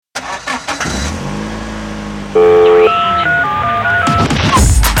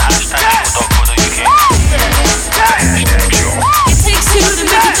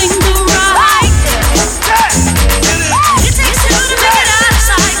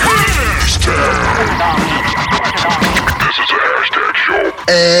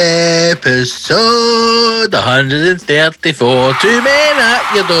Episode 134. 2 men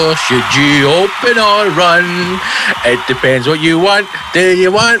at your door. Should you open or run? It depends what you want. Do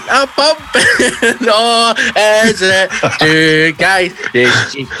you want a pump? Or is it two guys?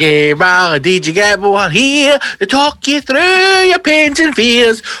 This DJ Gabble here to talk you through your pains and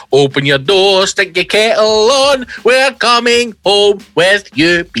fears. Open your door, stick your kettle on. We're coming home with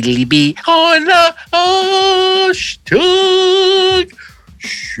you. Be on the hashtag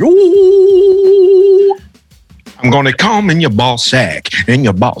show. I'm gonna come in your ball sack, in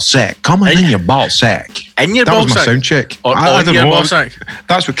your ball sack, coming in your ball sack. In your that ball was my sack? sound check. Or I don't your know. ball sack?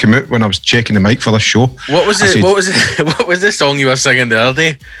 That's what came out when I was checking the mic for this show. What was it? What was the song you were singing the other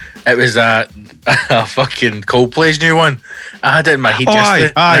day? It was a fucking Coldplay's new one. I had it in my head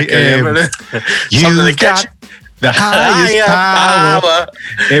yesterday. You got the highest power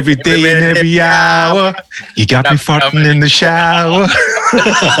every day and every hour. You got me farting in the shower.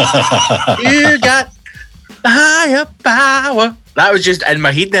 You got the higher power. That was just in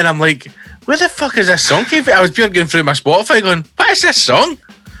my head. Then I'm like, where the fuck is this song came from? I was pure going through my Spotify going, what is this song?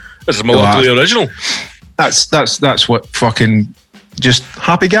 This is Molecularly original. That's what fucking just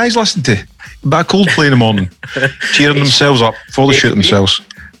happy guys listen to. Bit of Coldplay in the morning, cheering themselves up before they shoot themselves.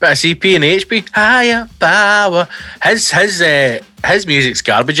 Bit of CP and HP, higher power. His music's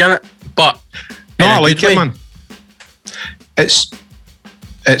garbage in it, but no, I like it, man. It's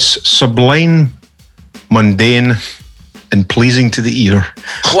sublime, mundane, and pleasing to the ear.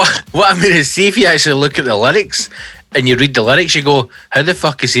 What I mean is, see if you actually look at the lyrics and you read the lyrics, you go, how the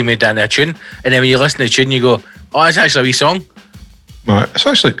fuck is he made that in a tune? And then when you listen to the tune, you go, oh, it's actually a wee song. Right, it's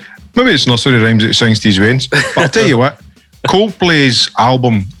actually, maybe it's nursery rhymes that it sings to his veins, but I'll tell you what, Coldplay's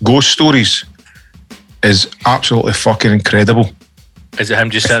album Ghost Stories is absolutely fucking incredible. Is it him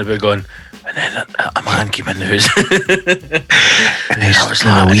just sitting about going, and then a man came in the house. And he's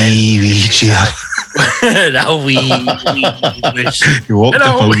a wee chair. That wee. He walked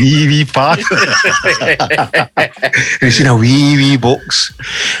up a wee path. And he's seen a wee box.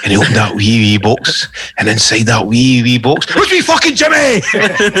 And he opened that wee box. And inside that wee box, what's me fucking Jimmy?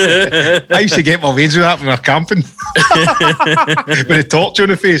 I used to get my veins with that when we were camping. With a torch on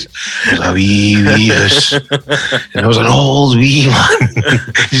the face. There's a wee house. And there was an old wee man.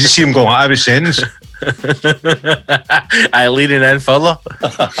 You just see him going like every sentence. I leaning in further.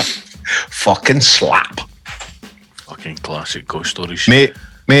 Fucking slap. Fucking classic Ghost Stories. Mate,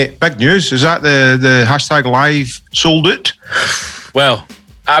 big news. Is that the hashtag live sold out? Well,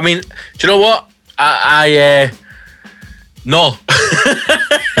 I mean, do you know what? No.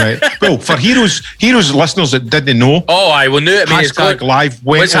 Right. Well, for heroes listeners that didn't know. Oh, I will know it. I mean, hashtag live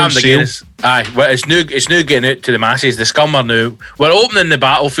went on sale. It's new getting out to the masses. The scum are new. We're opening the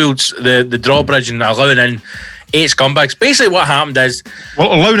battlefields, the drawbridge, and allowing in 8 scumbags. Basically, what happened is,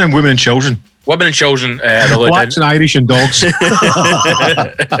 well, allowing in women and children. Women and children. Blacks and Irish and dogs.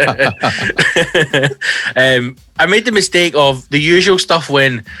 I made the mistake of the usual stuff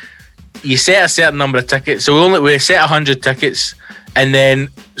when you set a certain number of tickets. So we set 100 tickets, and then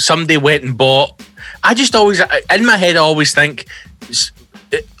somebody went and bought. I just always, in my head, I always think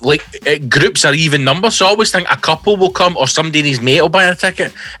groups are even numbers. So I always think a couple will come, or somebody and his mate will buy a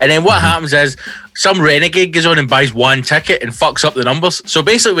ticket. And then what happens is some renegade goes on and buys one ticket and fucks up the numbers. So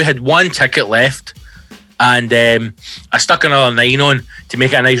basically we had one ticket left, and I stuck another 9 on to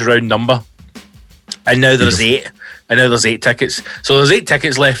make it a nice round number. And now there's 8. And now there's 8 tickets. So there's 8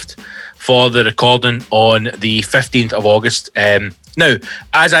 tickets left for the recording on the 15th of August. Now,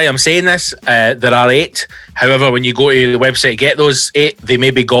 as I am saying this, there are 8. However, when you go to the website to get those 8, they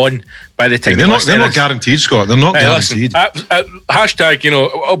may be gone by the time. They're not guaranteed, Scott. They're not guaranteed. Hashtag,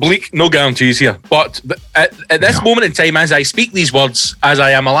 oblique, no guarantees here. But at this moment in time, as I speak these words, as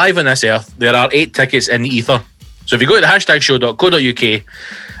I am alive on this earth, there are 8 tickets in the ether. So if you go to the hashtagshow.co.uk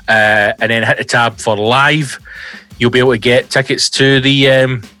and then hit the tab for live, you'll be able to get tickets to the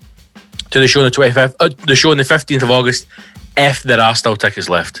show on the 25th, the show on the 15th of August, if there are still tickets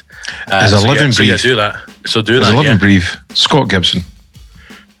left. As a living breathe. Do that. So do As that. a living breathe. Scott Gibson.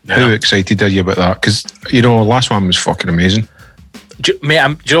 Yeah. How excited are you about that? Because, last one was fucking amazing. Do you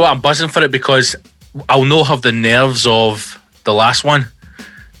know what? I'm buzzing for it because I'll not have the nerves of the last one.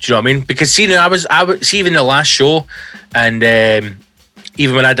 Do you know what I mean? Because see, now I was see, even the last show, and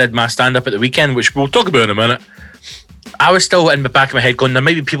even when I did my stand-up at the weekend, which we'll talk about in a minute, I was still in the back of my head going, there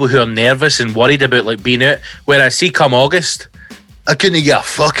might be people who are nervous and worried about being out. Whereas see, come August, I couldn't get a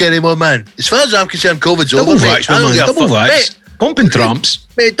fuck anymore, man. As far as I'm concerned, COVID's over, mate. Double vax. Pumping tramps.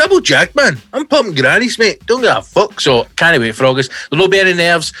 Mate, double jack, man. I'm pumping grannies, mate. Don't give a fuck. So, can't wait for August. There'll be any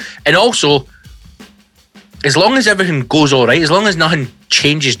nerves. And also, as long as everything goes all right, as long as nothing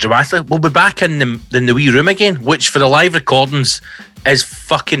changes dramatically. We'll be back in the wee room again, which for the live recordings is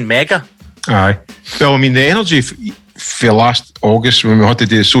fucking mega. Aye. Well, I mean, the energy for last August when we had to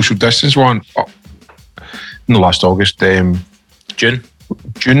do the social distance one, no, last August, June,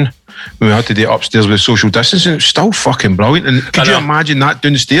 when we had to do it upstairs with social distancing, it's still fucking brilliant. And could you imagine that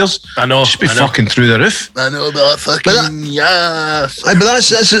downstairs? I know. Just be fucking through the roof. I know, but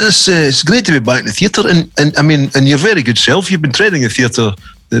that's it's great to be back in the theatre, and I mean, and your very good self. You've been training the theatre,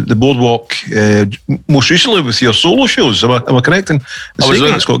 the Boardwalk, most recently with your solo shows. Am I correct? And I was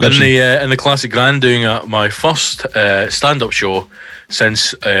in the Classic Grand doing my first stand-up show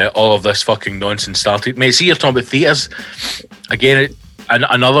since all of this fucking nonsense started. Mate, see, you're talking about theatres again.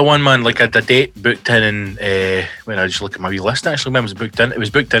 Another one, man. Like, I had a date booked in, when I just look at my wee list, actually, when was it booked in? It was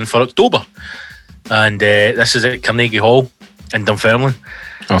booked in for October. And this is at Carnegie Hall in Dunfermline.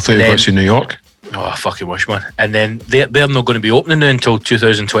 I thought you were going to New York. Oh, I fucking wish, man. And then they're not going to be opening now until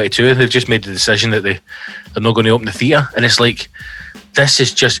 2022. They've just made the decision that they're not going to open the theatre. And it's like,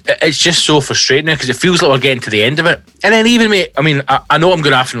 it's just so frustrating now because it feels like we're getting to the end of it. And then even, mate, I mean, I know I'm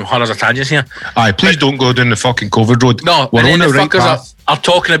going off on hundreds of tangents here. Aye, please don't go down the fucking COVID road. No, we're on the right path. Are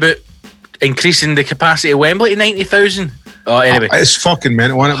talking about increasing the capacity of Wembley to 90,000. Oh, anyway. It's fucking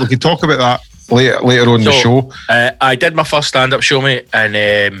mental, isn't it? We can talk about that later on in the show. I did my first stand-up show, mate,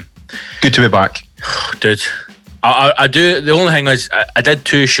 and... good to be back. Dude, I do... The only thing is, I did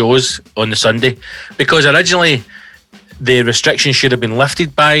 2 shows on the Sunday, because originally the restrictions should have been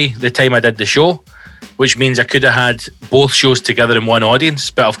lifted by the time I did the show, which means I could have had both shows together in one audience,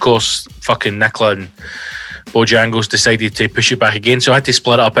 but of course, fucking Nicola and Bojangles decided to push it back again, so I had to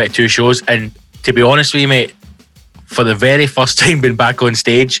split it up into 2 shows. And to be honest with you, mate, for the very first time being back on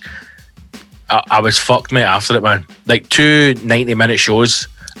stage, I was fucked, mate, after it, man. Like 2 90-minute shows,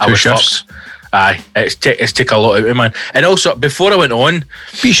 I was fucked. Aye, it's took a lot out of me, man. And also, before I went on...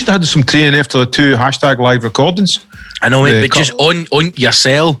 But you should have had some training after the 2 #live recordings. I know, mate, but just on your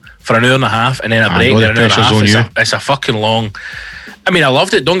cell for an hour and a half and then a break and an hour and a half. It's a fucking long... I mean, I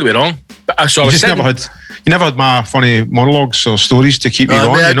loved it, don't get me wrong. But you never had my funny monologues or stories to keep you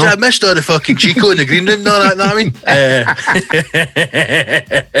on, man, you know? I missed all the fucking Chico in the green room, you know what I mean?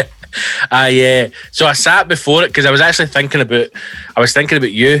 So I sat before it because I was actually thinking about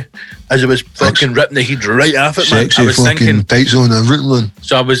you as I was fucking ripping the heat right off it, man. Sexy, I was thinking tights on a root one.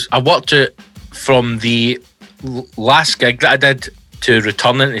 So I worked it from the last gig that I did to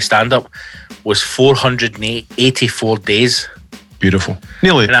returning to stand up was 484 days. Beautiful.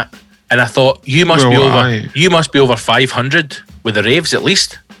 Nearly. And I thought you must be over 500 with the raves at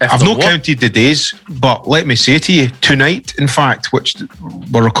least. I've not counted the days, but let me say to you, tonight, in fact, which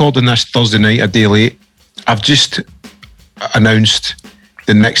we're recording this Thursday night, a day late, I've just announced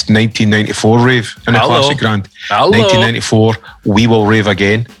the next 1994 rave in the Classic Grand. 1994, we will rave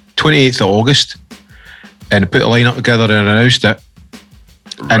again, 28th of August. And I put a lineup together and announced it.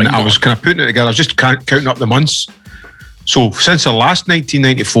 And I was kind of putting it together, just counting up the months. So since the last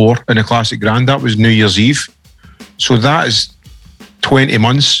 1994 in the Classic Grand, that was New Year's Eve. So that is 20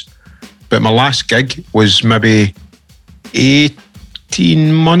 months. But my last gig was maybe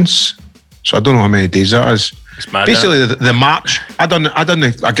 18 months. So I don't know how many days that is. Basically, the March, I done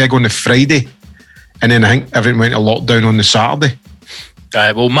a gig on the Friday, and then I think everything went to lockdown on the Saturday.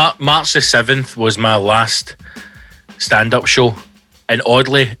 Well, March the 7th was my last stand-up show. And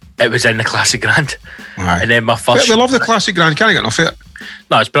oddly, it was in the Classic Grand. Aye. And then my first... We love the Classic Grand. Can't get enough of it.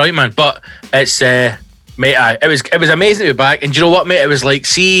 No, it's brilliant, man. But it's... mate, it was amazing to be back. And do you know what, mate? It was like,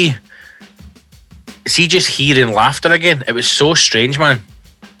 see just hearing laughter again. It was so strange, man.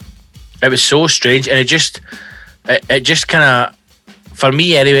 It was so strange. And it just kind of... For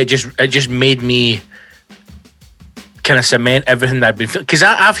me, anyway, it just made me kind of cement everything that I've been feeling. Because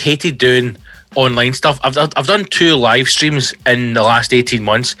I've hated doing... online stuff. I've done 2 live streams in the last 18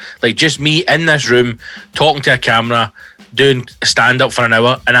 months, like just me in this room talking to a camera, doing stand up for an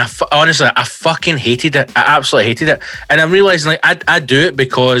hour, and honestly I fucking hated it. I absolutely hated it. And I'm realizing like I do it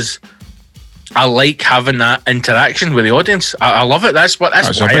because I like having that interaction with the audience. I love it. That's why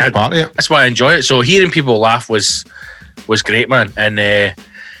I enjoy it. So hearing people laugh was great, man. And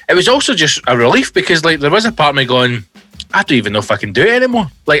it was also just a relief because like there was a part of me going, I don't even know if I can do it anymore.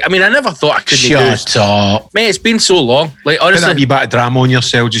 Like, I mean, I never thought I couldn't do it. Shut up. Mate, it's been so long. Like, honestly... Put that wee bit of drama on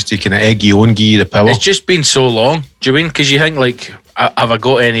yourself just to kind of egg you on, give you the power. It's just been so long. Do you mean? Because you think, like, have I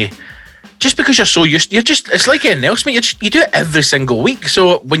got any just because you're so used, it's like anything else, mate. You do it every single week.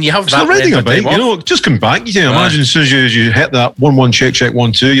 So when you have It's that, not riding a bike, time you know. Just come back. You can imagine as soon as you hit that 1-1 check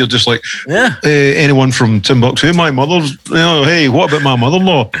 1-2, you're just like, anyone from Timbuktu, my mother's. You know, hey, what about my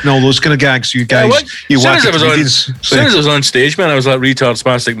mother-in-law? And all those kind of gags. You guys, as soon as I was on stage, man, I was like retard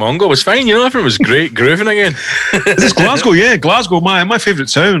spastic Mongo. It was fine, you know. Everything was great, grooving again. It's Glasgow, Glasgow, my favourite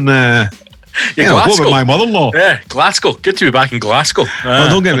town. Glasgow. What about my mother-in-law? Yeah, Glasgow. Good to be back in Glasgow.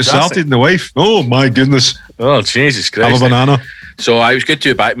 Don't get me started. And the wife. Oh my goodness. Oh Jesus Christ. Have a banana. So I was good to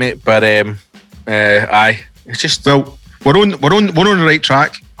be back, mate. But it's just we're on the right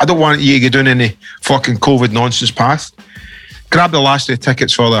track. I don't want you to get down any fucking COVID nonsense path. Grab the last of the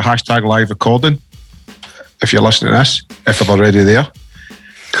tickets for the hashtag live recording. If you're listening to this, if they're already there,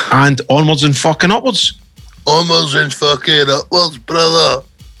 and onwards and fucking upwards. Onwards and fucking upwards, brother.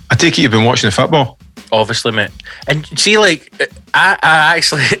 I take it you've been watching the football. Obviously, mate. And see, like, I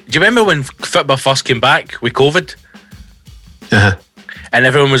actually... Do you remember when football first came back with COVID? Uh-huh. And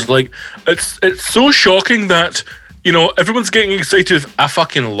everyone was like, it's so shocking that, you know, everyone's getting excited. I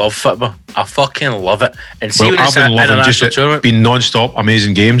fucking love football. I fucking love it. And see, when I've it's been an loving international just tournament... been non-stop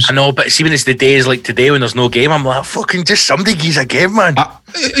amazing games. I know, but see, when it's the days like today when there's no game, I'm like, fucking just somebody gives a game, man.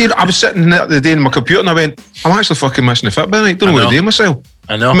 I was sitting there the day in my computer and I went, I'm actually fucking missing the football night. Don't know what to do myself.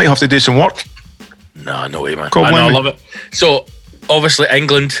 I know. I might have to do some work. No way, man. I love it. So, obviously,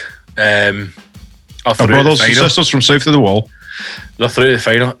 England are Our brothers and sisters from south of the wall. They're through to the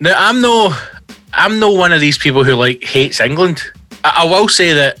final. Now, I'm no one of these people who like hates England. I will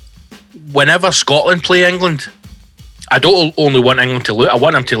say that whenever Scotland play England, I don't only want England to lose. I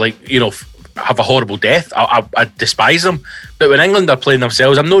want them to, like, you know, have a horrible death. I despise them. But when England are playing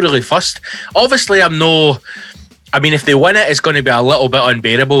themselves, I'm not really fussed. Obviously, I mean, if they win it, it's going to be a little bit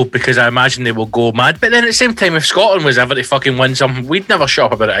unbearable because I imagine they will go mad. But then at the same time, if Scotland was ever to fucking win something, we'd never shut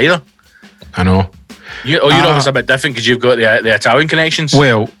up about it either. I know. You're obviously a bit different because you've got the Italian connections.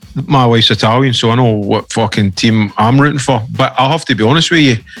 Well, my wife's Italian, so I know what fucking team I'm rooting for. But I'll have to be honest with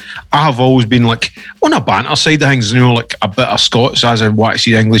you, I have always been like on a banter side of things, you know, like a bit of Scots, as I want to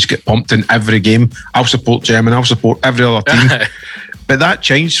see the English get pumped in every game. I'll support Germany, I'll support every other team. But that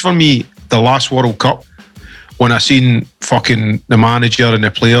changed for me the last World Cup when I seen fucking the manager and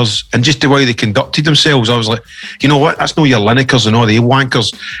the players and just the way they conducted themselves. I was like, you know what? That's no your Linekers and all the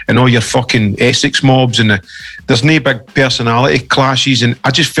wankers and all your fucking Essex mobs and there's no big personality clashes. And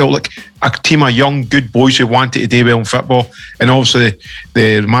I just felt like a team of young, good boys who wanted to do well in football. And obviously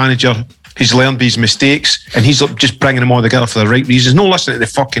the manager, he's learned his mistakes and he's just bringing them all together for the right reasons. No listening to the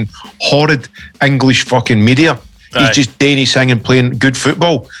fucking horrid English fucking media. He's just Danny singing, playing good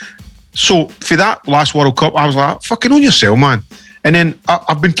football. So for that last World Cup, I was like, fucking on yourself, man. And then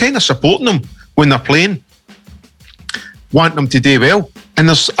I've been kind of supporting them when they're playing, want them to do well. And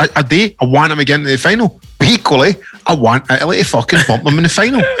there's a day I want them to get into the final. But equally, I want Italy to fucking bump them in the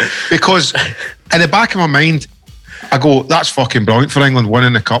final. Because in the back of my mind, I go, that's fucking brilliant for England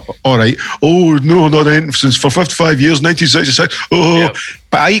winning the cup. All right. Oh, no, not since for 55 years, 1966. Oh, yeah.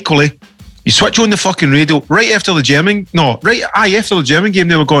 But equally, you switch on the fucking radio right after the German after the German game,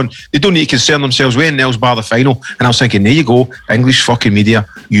 they were going, they don't need to concern themselves with anything else bar the final. And I was thinking, there you go, English fucking media,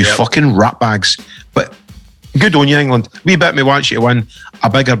 you fucking ratbags. But good on you, England. Wee bit of me wants you to win,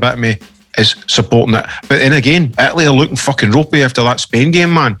 a bigger bit of me is supporting it. But then again, Italy are looking fucking ropey after that Spain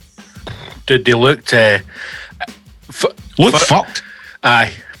game, man. Dude, they looked fucked.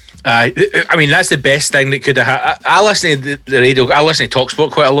 Aye. I mean, that's the best thing that could have happened. I listen to the radio, I listen to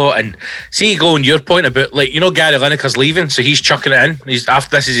TalkSport quite a lot, and see, go on your point about, like, you know, Gary Lineker's leaving, so he's chucking it in.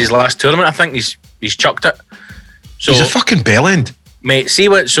 After this is his last tournament, I think he's chucked it. So he's a fucking bellend, mate. See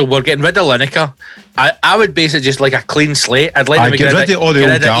what? So we're getting rid of Lineker. I would basically just like a clean slate. I'd like them to get rid of all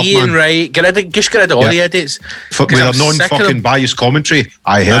the old guard, Ian Wright, get rid of all the idiots. With a non-fucking biased commentary,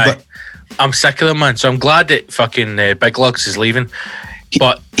 I heard it. I'm sick of them, man. So I'm glad that fucking Big Lugs is leaving.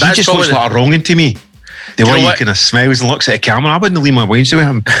 But he just looks like a wronging to me. The way he kind of smiles and looks at the camera, I wouldn't leave my wains with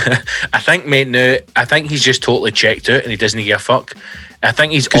him. I think, mate, now, I think he's just totally checked out and he doesn't give a fuck. I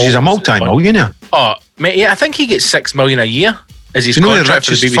think he's... Because he's a multi-millionaire. Oh, mate, yeah, I think he gets $6 million a year as his contract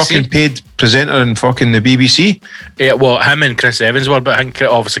for the BBC. Fucking paid presenter in fucking the BBC. Yeah, well, him and Chris Evans were, but I think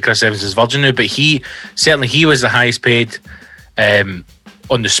obviously Chris Evans is Virgin now, but he was the highest paid on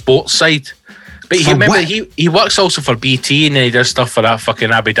the sports side. But he works also for BT and then he does stuff for that fucking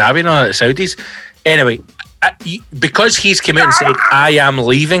Abu Dhabi and all that Saudis. Anyway, because he's come out and said, I am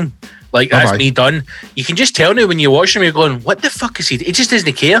leaving, like, that's me done, you can just tell now when you're watching him, you're going, what the fuck is he? He just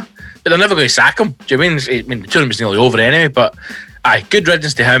doesn't care. But they're never going to sack him. Do you know what I mean? The tournament's nearly over anyway, but good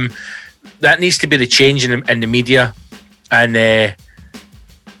riddance to him. That needs to be the change in the media. And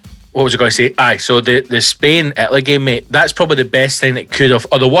what was I going to say? Aye, so the Spain-Italy game, mate, that's probably the best thing that could have,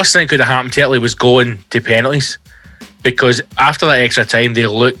 or the worst thing that could have happened to Italy was going to penalties. Because after that extra time, they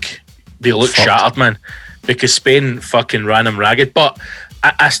look shattered, man. Because Spain fucking ran them ragged. But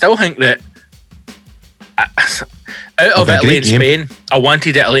I still think that out of Italy and Spain, I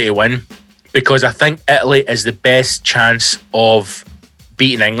wanted Italy to win. Because I think Italy is the best chance of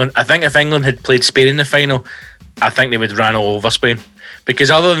beating England. I think if England had played Spain in the final, I think they would ran all over Spain. Because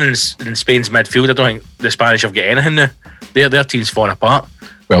other than Spain's midfield, I don't think the Spanish have got anything now. Their team's falling apart.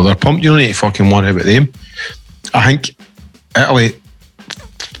 Well, they're pumped. You don't need to fucking worry about them. I think Italy,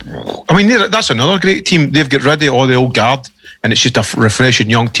 I mean, that's another great team. They've got rid of all the old guard, and it's just a refreshing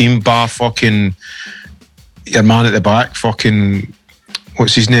young team, bar fucking your man at the back, fucking,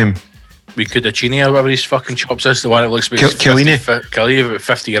 what's his name? We could have Chini or whatever his fucking chops is, the one that looks like Chiellini, about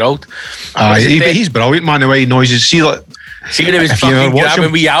 50-year-old. He's brilliant, man. The way he noises. See, like, when he was fucking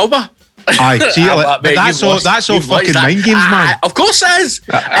grabbing wee Alba. Aye, see, like, but that's all fucking mind games, man. Of course it is.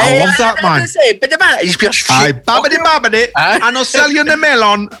 I love that, man. But the man, he's pure shit. Aye, babbity, and I'll sell you the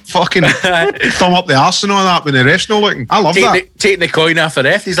melon. Fucking thumb up the arse and all that when the ref's not looking. I love that. Taking the coin off the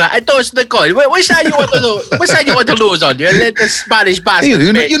ref, he's like, I dodged the coin. What's that you want to know? What's that you want to lose on? You the Spanish bastard.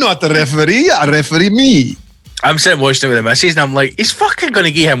 You're not the referee, you're referee me. I'm sitting watching it with the missus, and I'm like, he's fucking going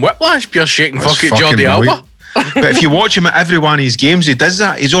to give him whiplash, pure shaking fucking Jordi Alba. But if you watch him at every one of his games, he does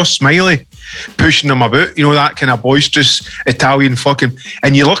that. He's all smiley, pushing them about, you know, that kind of boisterous Italian fucking.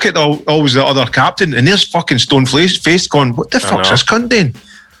 And you look at always the other captain, and there's fucking stone faced going, what the fuck's this cunt doing?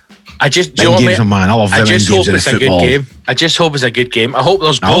 I just, do you know what, man? I love them games hope in it's football. A good game. I just hope it's a good game. I hope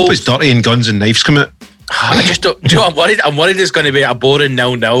there's goals. I hope it's dirty and guns and knives come out. I just don't. Do you know, I'm worried it's going to be a boring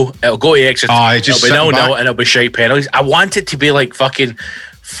 0-0. It'll go to extra. It'll be 0-0 and it'll be shite penalties. I want it to be like fucking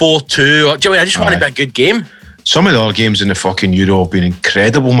 4-2. Do you know what I mean? I just want it to be a good game. Some of the other games in the fucking Euro have been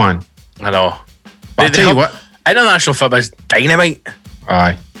incredible, man. I know. But I'll tell you what. International football is dynamite.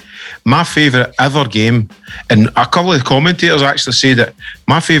 Aye. My favourite ever game, and a couple of commentators actually say that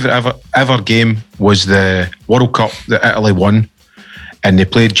my favourite ever game was the World Cup that Italy won, and they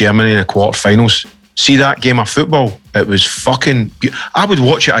played Germany in the quarterfinals. See that game of football? It was fucking. I would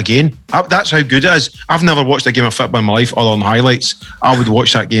watch it again. That's how good it is. I've never watched a game of football in my life other than highlights. I would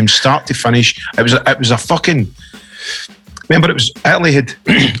watch that game start to finish. It was a fucking. Remember, it was Italy had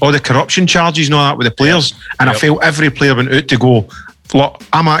all the corruption charges and all that with the players, and I felt every player went out to go, look,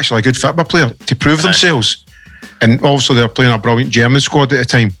 I'm actually a good football player, to prove themselves. And also they were playing a brilliant German squad at the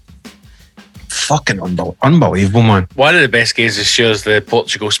time. Fucking unbelievable, man. One of the best games this year is the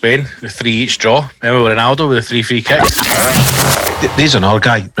Portugal-Spain, the 3-each draw. Remember with Ronaldo with the 3 free kicks? There's another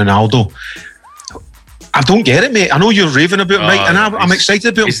guy, Ronaldo. I don't get it, mate. I know you're raving about him, right? And I'm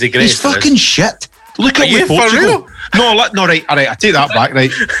excited about him. He's fucking shit. Look at you, Portugal. No, right, all right, I take that back, right.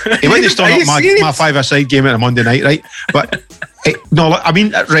 He went to start up my 5-a-side game on a Monday night, right? But, no, I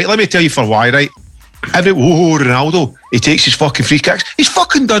mean, right, let me tell you for why, right? Ronaldo, he takes his fucking free kicks. He's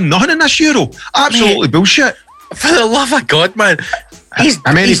fucking done nothing in this Euro. Absolutely bullshit. For the love of God, man.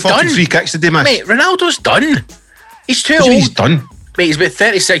 How many fucking free kicks did they miss? Mate, Ronaldo's done. He's too old. He's done. Mate, he's about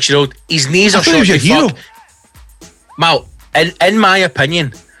 36-year-old. His knees are short as fuck. Mal, in my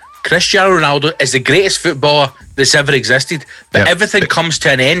opinion, Cristiano Ronaldo is the greatest footballer that's ever existed, but everything comes to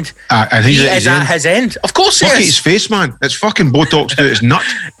an end. And he is at his end. Of course he is. Look at his face, man. It's fucking Botox to his nut.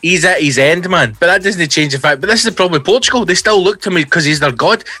 He's at his end, man. But that doesn't change the fact. But this is the problem with Portugal. They still look to me because he's their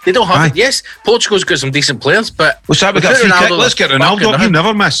god. They don't have it. Yes, Portugal's got some decent players, but... What's that? We got a free kick. Let's get Ronaldo up. He'll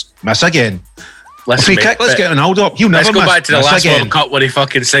never miss. Miss again. Free kick. Let's get Ronaldo up. He'll never miss. Let's go back to the last World Cup where he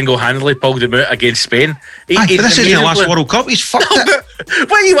fucking single-handedly pulled him out against Spain. But this isn't the last World Cup. He's fucked it.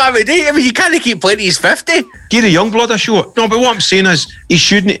 What do you want me to do? I mean, you can't keep playing. He's 50. Give the young blood a shot. No, but what I'm saying is, he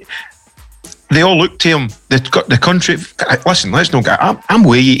shouldn't. They all look to him. The country. Listen, let's not get. I'm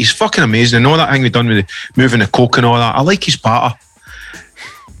with you. He's fucking amazing. And all that thing we've done with moving the coke and all that. I like his patter.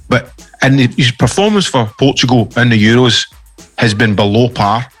 But his performance for Portugal in the Euros has been below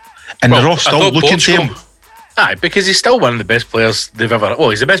par. And they're all still looking to him. Aye, because he's still one of the best players they've ever... Well,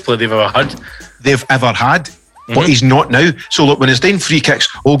 he's the best player they've ever had. But he's not now. So look, when he's doing free kicks,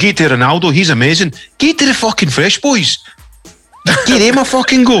 get to Ronaldo, he's amazing. Get to the fucking fresh boys. Give him a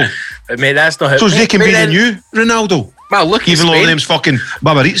fucking go. But mate, that's not how... So they can be the new Ronaldo. Well, look even though the name's fucking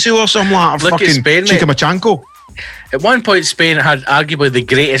Barbarizio or something like that. Or fucking Spain, Chicamachanco. At one point, Spain had arguably the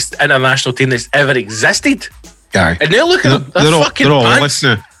greatest international team that's ever existed. Aye. And now look at them. They're fucking all pants.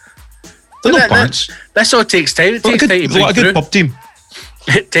 Now. They're not pants. That's all it takes time. It takes time to breathe through. A good pub team.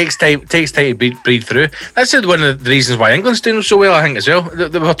 It takes time to breathe through. That's one of the reasons why England's doing so well, I think, as well.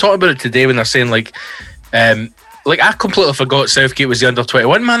 They were talking about it today when they're saying, like, like I completely forgot Southgate was the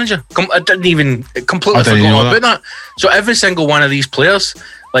under-21 manager. I completely forgot about that. So every single one of these players,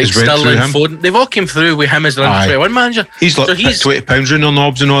 like Sterling, Foden, they've all came through with him as the under-21 manager. He's like £20 round their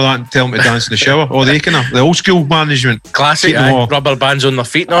knobs and all that, and tell them to dance in the shower. Or they can the old school management, classic, rubber bands on their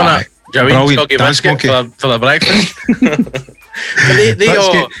feet and all that. Brilliant dance monkey for the breakfast. they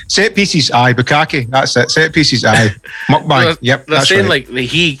all set pieces. Bukaki. That's it. Set pieces. Mukbang. Yep. They're saying right. Like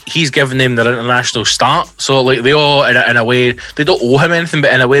he's given them their international start. So like they all in a way they don't owe him anything,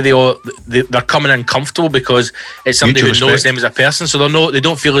 but in a way they're coming in comfortable because it's somebody who knows them as a person. So they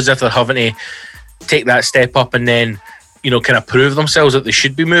don't feel as if they're having to take that step up and then kind of prove themselves that they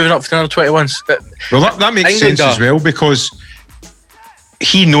should be moving up to the under 21s. Well, that makes sense as well because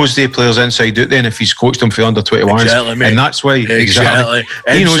he knows the players inside out then if he's coached them for under 21s. Exactly, and that's why exactly.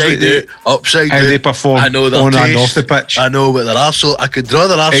 He knows upside how they perform I know on and off the pitch. I know what their arsehole. I could draw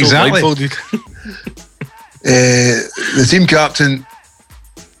their arsehole blindfolded. The team captain,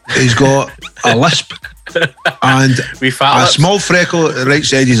 he's got a lisp and a small freckle at the right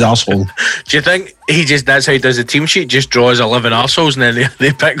side of his arsehole. Do you think that's how he does the team sheet? Just draws 11 arseholes and then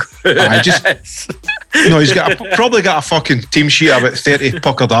they pick. No, he's probably got a fucking team sheet about 30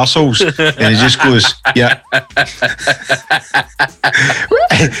 puckered arseholes, and he just goes, yeah.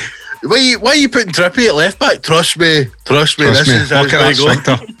 Why are you putting Trippy at left back? Trust me. Look at that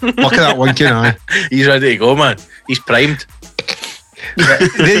sphincter. Look at that winking eye. He's ready to go, man. He's primed.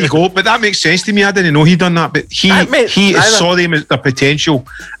 There you go. But that makes sense to me. I didn't know he'd done that, but he saw them as their potential,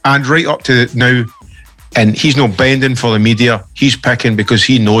 and right up to now. And he's not bending for the media. He's picking because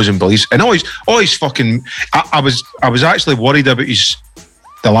he knows and believes. And all his fucking. I was actually worried about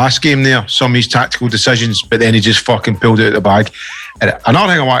the last game there. Some of his tactical decisions, but then he just fucking pulled it out of the bag. And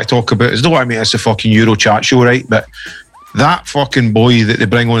another thing I want to talk about is, don't want to make this a fucking Euro chat show, right? But that fucking boy that they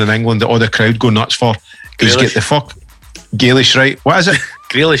bring on in England that all the crowd go nuts for, he's got the fuck Grealish, right? What is it?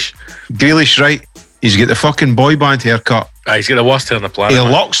 Grealish, right? He's got the fucking boy band haircut. He's got the worst hair on the planet. He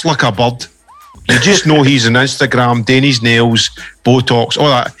looks like a bird. You just know he's on Instagram, doing his nails, Botox, all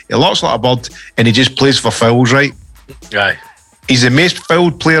that. He looks like a bird and he just plays for fouls, right? Aye. He's the most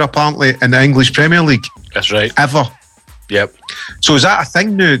fouled player apparently in the English Premier League. That's right. Ever. Yep. So is that a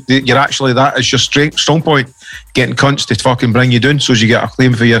thing now that you're actually, that is your strong point, getting cunts to fucking bring you down so as you get a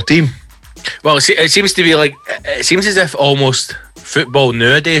claim for your team? Well, it seems to be like, it seems as if almost football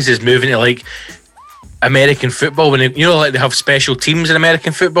nowadays is moving to like American football when like they have special teams in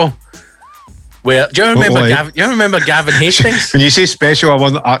American football. Where do you remember Gavin Hastings? When you say special,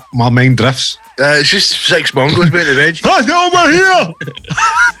 my mind drifts. It's just 6 Mongols behind the bench. That's over here.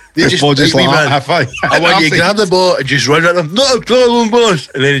 They just like me, man. I want you to grab the ball and just run at them. Not a problem, boss.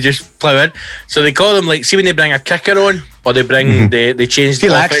 And then they just plough in. So they call them like, see when they bring a kicker on, or they bring they change the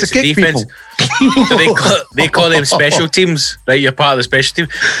offense to defense. So they call them special teams, right? You're part of the special team.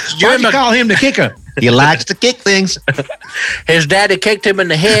 Why do you call him the kicker? He likes to kick things. His daddy kicked him in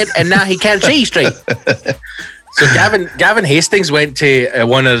the head, and now he can't see straight. So Gavin Hastings went to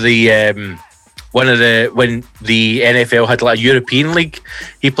when the NFL had like a European league.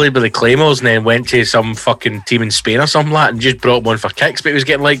 He played with the Claymores and then went to some fucking team in Spain or something like that and just brought one for kicks, but he was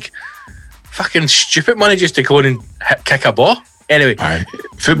getting like fucking stupid money just to go in and kick a ball. Anyway,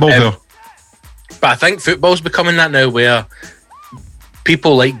 football though. But I think football's becoming that now where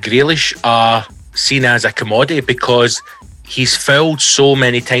people like Grealish are seen as a commodity because he's fouled so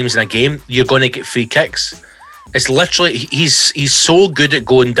many times in a game. You're going to get free kicks. It's literally he's so good at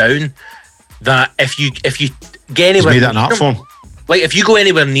going down that if you get anywhere, he's made it an art form. Like if you go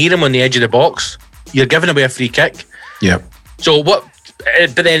anywhere near him on the edge of the box, you're giving away a free kick. Yeah. So what?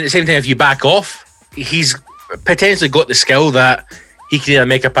 But then at the same time, if you back off, he's potentially got the skill that he can either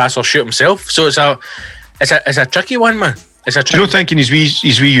make a pass or shoot himself. So it's a tricky one, man. It's a tricky. You know, thinking his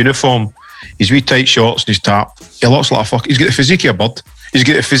wee uniform, his wee tight shorts and his top, he looks like a fuck. He's got the physique of a bird. He's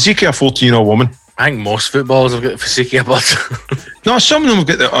got the physique of a 14-year-old woman. I think most footballers have got the physique of a bird. No, some of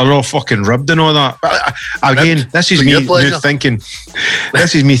them are all fucking ribbed and all that. But again, this is me new thinking.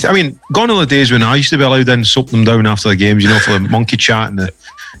 This is me. I mean, gone are the days when I used to be allowed in, soap them down after the games, for the monkey chat and the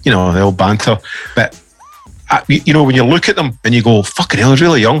old banter. But when you look at them and you go, fucking hell, they're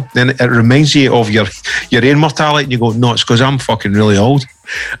really young, then it reminds you of your own mortality, and you go, no, it's because I'm fucking really old.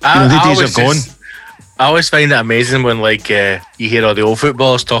 The days are gone. I always find it amazing when you hear all the old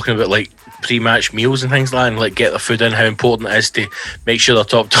footballers talking about like pre-match meals and things like that, and like get their food in, how important it is to make sure they're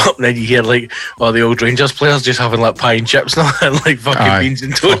topped up. And then you hear like all the old Rangers players just having like pie and chips and like fucking beans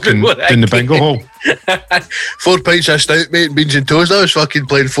and toast in the bingo hall. 4 pints of stout, mate, and beans and toast. I was fucking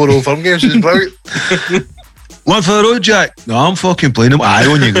playing 4 Old Firm games. It's brilliant. One for the road, Jack. No, I'm fucking playing them. Aye,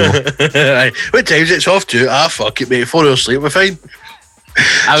 on you go. What time's it's off to? Fuck it, mate. 4 hours sleep, we're fine.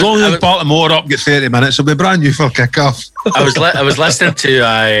 As long as I part the motor up, get 30 minutes, it'll be brand new for kick-off. I was listening to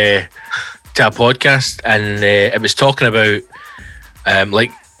a podcast, and it was talking about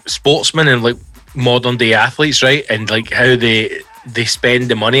like sportsmen and like modern day athletes, right? And like how they spend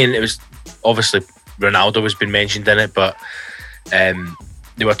the money, and it was obviously Ronaldo has been mentioned in it, but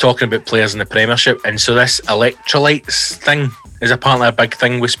they were talking about players in the Premiership, and so this electrolytes thing is apparently a big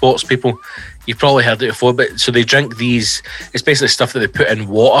thing with sports people. You've probably heard it before, but so they drink these. It's basically stuff that they put in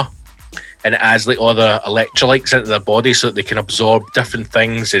water, and it adds like all the electrolytes into their body so that they can absorb different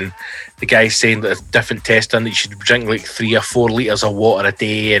things. And the guy's saying that there's different tests done that you should drink like 3 or 4 litres of water a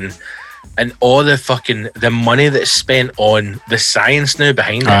day, and all the money that's spent on the science now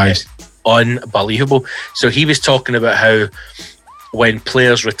behind it is unbelievable. So he was talking about how when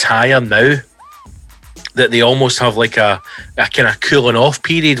players retire now, that they almost have like a kind of cooling off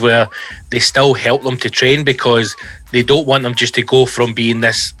period where they still help them to train, because they don't want them just to go from being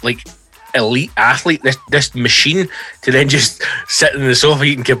this like elite athlete, this machine, to then just sitting in the sofa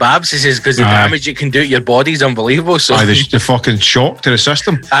eating kebabs. He says because the damage it can do to your body is unbelievable. So the fucking shock to the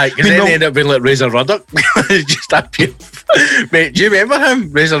system. Because then they end up being like Razor Ruddock. Just that pure. Mate, do you remember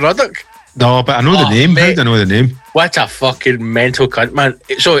him, Razor Ruddock? No, but I know the name. How do I know the name? What a fucking mental cunt, man.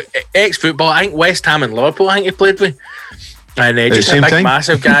 So, ex-football, I think West Ham and Liverpool, I think he played with. And just a big,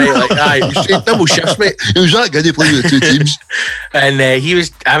 massive guy. Like, double shifts, mate. He was that good, he played with 2 teams. And I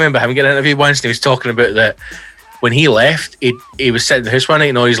remember him getting interviewed once, and he was talking about that when he left, he was sitting in the house one night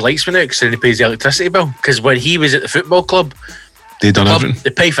and all his lights went out because then he pays the electricity bill. Because when he was at the football club, they done everything. They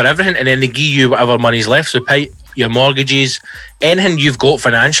pay for everything, and then they give you whatever money's left. So pay your mortgages, anything you've got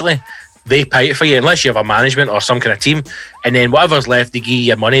financially, they pay it for you, unless you have a management or some kind of team. And then whatever's left, they give you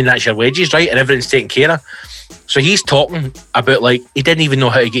your money, and that's your wages, right? And everything's taken care of. So he's talking about like he didn't even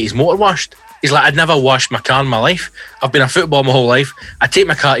know how to get his motor washed. He's like, I'd never washed my car in my life. I've been a football my whole life. I take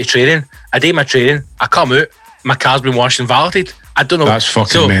my car to training. I do my training. I come out. My car's been washed and validated. I don't know. That's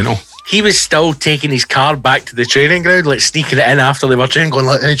fucking mental. He was still taking his car back to the training ground, like sneaking it in after they were training, going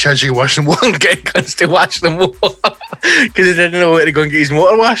like, any chance you can wash them more? And getting guns to wash them more because he didn't know where to go and get his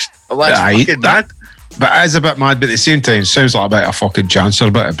motor washed. Well, that's fucking mad. But it is a bit mad, but at the same time, it sounds like a bit of fucking chancer,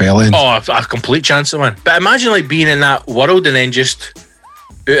 a bit of bellying. Oh, a complete chancer, man. But imagine like being in that world and then just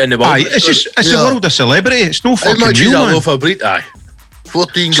out in the world. It's a world of celebrity. It's no fucking real, man. Loaf of bread,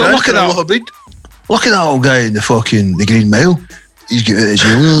 14 so grand look at that loaf of bread. Look at that old guy in the Green Mile. He's got his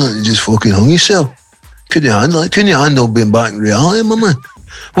jail and just fucking hung himself. Couldn't you handle being back in reality, my man?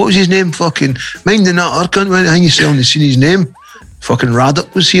 What was his name? Fucking minding that other cunt went to hang himself and they seen his name. Fucking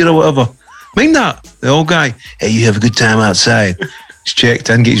Raddock was here or whatever. Mind that, the old guy. Hey, you have a good time outside. He's checked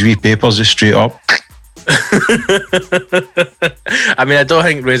in, get his wee papers just straight up. I mean, I don't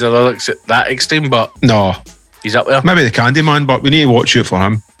think Razor Ruddock's at that extreme, but no, he's up there. Maybe the Candyman, but we need to watch it for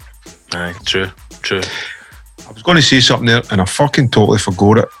him. Aye, true. I was going to say something there and I fucking totally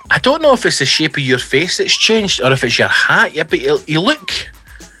forgot it. I don't know if it's the shape of your face that's changed or if it's your hat. Yeah, but you look...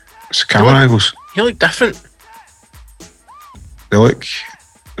 It's the camera angles. You look different. They look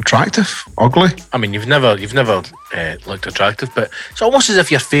attractive, ugly. I mean, you've never looked attractive, but it's almost as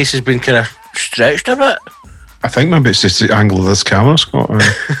if your face has been kind of stretched a bit. I think maybe it's just the angle of this camera, Scott.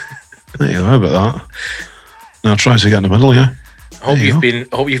 There you go, how about that? Now try to get in the middle, yeah. I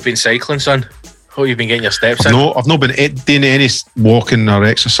hope you've been cycling, son. Hope you've been getting your steps in. No, I've not been doing any walking or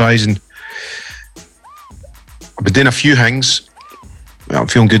exercising. I've been doing a few things. I'm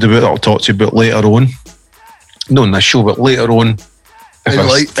feeling good about it. I'll talk to you about later on. Not in this show, but later on. In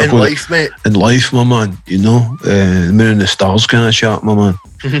life, mate. In life, my man. You know, the moon and the stars kind of chat, my man.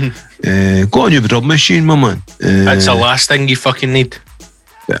 Got a new drum machine, my man. That's the last thing you fucking need.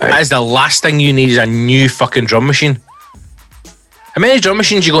 That is the last thing you need is a new fucking drum machine. How many drum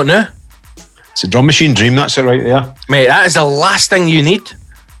machines you got now? It's a drum machine dream, that's it right there. Mate, that is the last thing you need.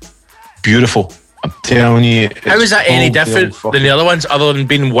 Beautiful. I'm telling you. How is that any different than the other ones other than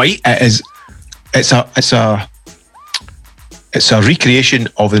being white? It is. It's a recreation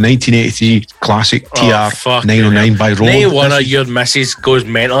of the 1983 classic TR 909 by Roland. Any one of your misses goes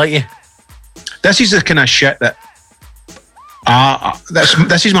mental at you. This is the kind of shit that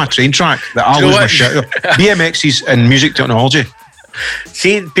this is my train track that I lose my shit with. BMXs and music technology.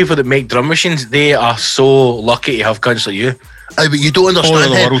 See, people that make drum machines, they are so lucky to have cunts like you. Aye, but you don't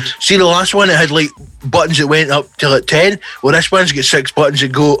understand it. See, the last one, it had like buttons that went up to like 10. Well, this one's got 6 buttons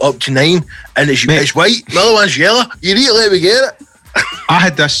that go up to 9, and it's white. The other one's yellow. You need to let me get it. I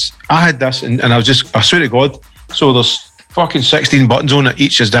had this, and I swear to God, so there's fucking 16 buttons on it.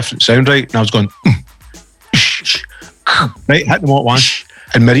 Each has different sound, right? And I was going, Right, hit them all at once.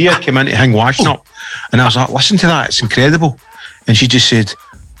 And Maria came in to hang washing up. And I was like, listen to that, it's incredible. And she just said,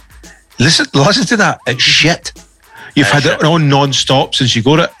 listen to that, it's shit. You've had it on non-stop since you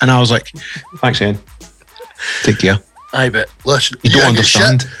got it. And I was like, thanks, Ian. Take care. Aye, but listen, you don't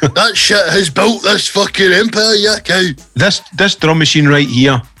understand. Shit. That shit has built this fucking empire, yeah, cow. This drum machine right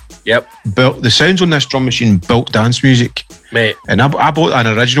here. Yep. Built the sounds on this drum machine built dance music, mate. And I bought an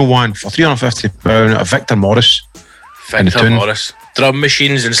original one for £350, a Victor Morris. Victor Morris. Drum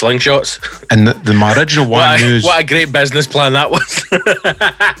machines and slingshots. And my original one was... What a great business plan that was.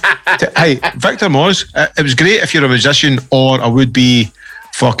 Hey, Victor Morris, it was great if you're a musician or a would-be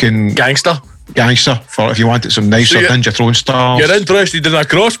fucking... Gangster, for if you wanted some nicer Ninja Throne styles. You're interested in a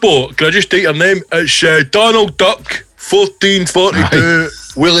crossbow? Can I just take your name? It's Donald Duck, 1442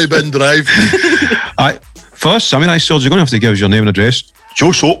 Willie Bin Drive. For this Samurai Swords, you're going to have to give us your name and address.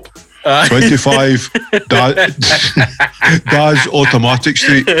 Joe Soap, 25 Daz Automatic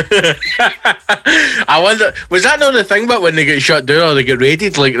Street. I wonder, was that not the thing about when they get shut down or they get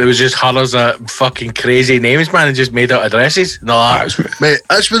raided? Like there was just hundreds of fucking crazy names, man, and just made out addresses. No, mate,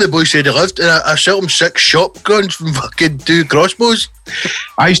 that's where the boy said he lived, and I sold him 6 shotguns from fucking 2 crossbows.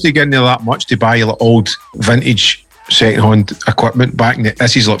 I used to get into that much to buy like old vintage second-hand equipment back in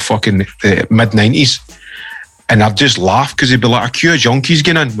this is like fucking mid-90s. And I'd just laugh because they'd be like a queue of junkies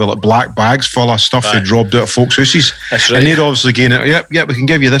getting in with like black bags full of stuff they'd robbed out of folks' houses. That's right. And they'd obviously gain it, yep, we can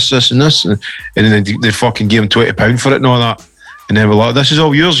give you this, and this. And then they'd fucking give them £20 for it and all that. And then we're like, this is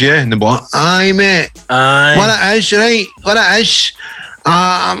all yours, yeah? And they'd be like, aye, mate. Aye. What it is, right? What it is,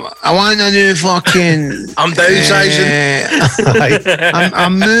 I want to do fucking... I'm downsizing.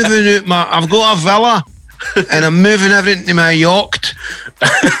 I'm moving out I've got a villa. And I'm moving everything to my yacht.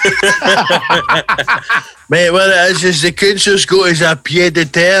 Mate, what it is the council's got us a pied de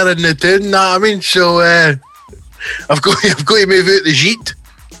terre in the town, know what I mean? So I've got to move out the gîte.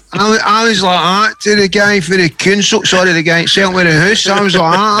 I was like that to the guy for the council, the guy selling me the house. I was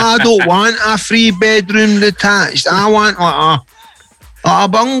like, I don't want a 3-bedroom detached. I want like a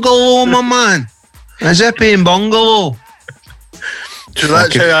bungalow, my man. A zipping bungalow. So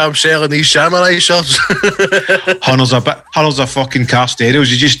that's how I'm selling these samurai swords. Hundreds of fucking car stereos.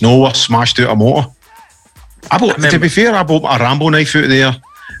 You just know we're smashed out a motor. To be fair, I bought a Rambo knife out there.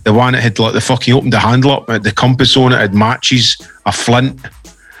 The one that had like the fucking opened the handle up, had the compass on it, had matches, a flint,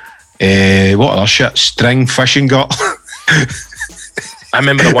 what other shit, string, fishing gut. I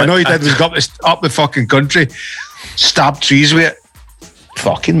remember the one. All he did was go up the fucking country, stab trees with it.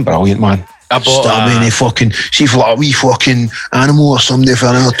 Fucking brilliant, man. Stab any fucking, see if like a wee fucking animal or somebody for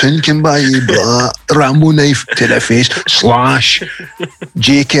another tune can buy you, but a Rambo knife to the face, slash,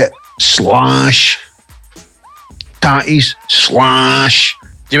 jacket, slash, tatties, slash.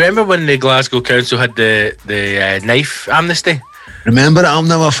 Do you remember when the Glasgow Council had the knife amnesty? Remember it? I'll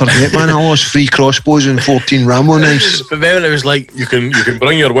never forget, man. I lost 3 crossbows and 14 Rambo knives. But then it was like, you can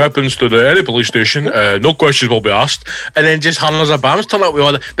bring your weapons to any police station, no questions will be asked, and then just hundreds of BAMs turn up with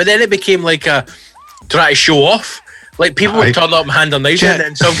all that. But then it became like a try to show off. Like people would turn up and hand their knives in, and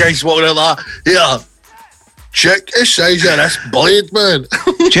then some guys walking out like, yeah, check the size of this blade, man.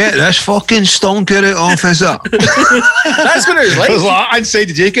 Check this fucking stonker out, officer. That's what it was like. It was like inside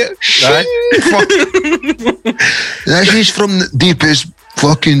the jacket. This is from the deepest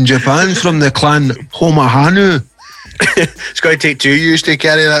fucking Japan, from the clan Homahanu. It's going to take 2 years to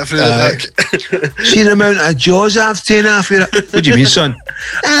carry that through the back. See the amount of jaws I've taken off here. What do you mean, son?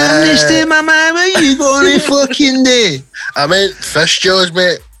 Amnesty, my man, what you going to fucking do? I meant fish jaws,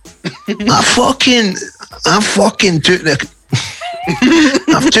 mate. I fucking took the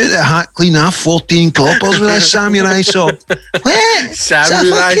I've took the hat clean off 14 coppers with a samurai sword. What?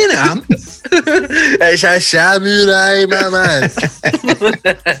 Samurai? It's a samurai, my man.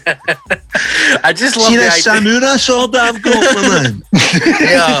 I just love the samurai sword I've got, my man.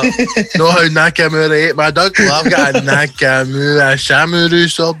 Yeah. Know how Nakamura ate my dog? Well, I've got a Nakamura samurai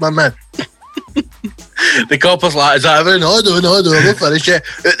sword, my man. The copper's like, is that everything? No, we'll finish it.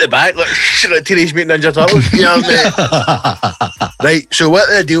 Out the back, like, Teenage Mutant Ninja Turtles. You know what I mean? Right, so what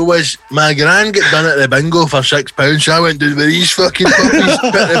the deal was, my gran got done at the bingo for £6, so I went down with these fucking puppies,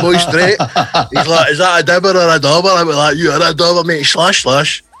 put the boy straight. He's like, is that a dibber or a dobber? I was like, you are a dobber, mate,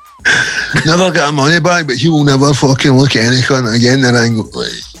 slash. Never got a money back, but he will never fucking look at any cunt again. And I go,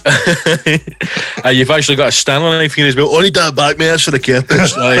 you've actually got a Stanley knife here as well. Only that back, mate. That's for the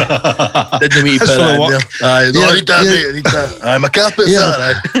carpets. Didn't we put that in there? I need that, mate. I need that. My carpet's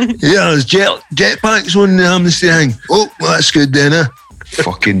there. Yeah, there's jetpacks on the amnesty thing. Oh, well, that's good then, eh?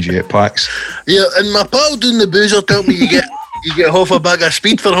 Fucking jetpacks. Yeah, and my pal doing the boozer told me you get half a bag of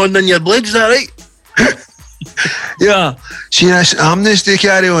speed for handling your blade. Is that right? Yeah. See this amnesty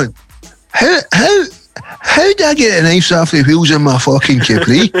carry on. How did I get the knives off the wheels in my fucking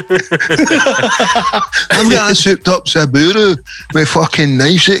Capri? I've got a souped up Subaru with fucking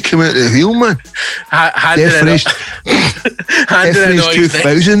knives that come out the wheel, man. Death Race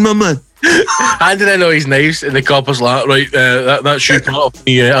 2000, my man. Handing in all his knives, and the copper's like, right, that shoe part of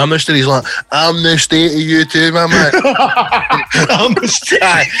me, amnesty. He's like, amnesty to you too, my man. Amnesty.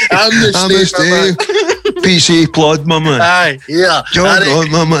 Amnesty. PC plod, my man. Aye, yeah. John,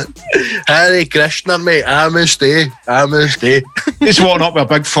 my man. Hare Krishna, mate. Amnesty. He's walking up with a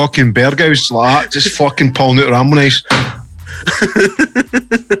big fucking Berghaus like that, just fucking pulling out ramble knives.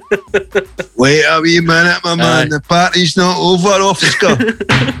 Wait a wee minute, my man. The party's not over, officer.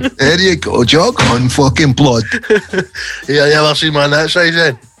 There you go, jog on, fucking blood. Yeah, you ever seen my that size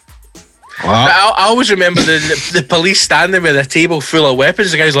then? I always remember the police standing with a table full of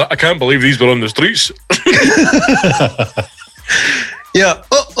weapons. The guy's like, I can't believe these were on the streets. Yeah,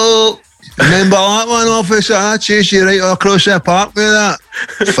 remember that one, officer? I chased you right across the park with that.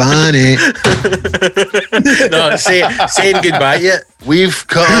 Funny. No, saying goodbye yet. We've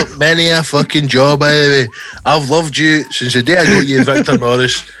cut up many a fucking job, by the way. I've loved you since the day I got you, Victor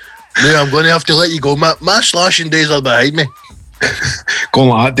Morris. Now I'm going to have to let you go. My slashing days are behind me. Going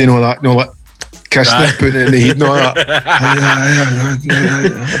like that, doing all that, like kissing it, putting it in the heat and all that.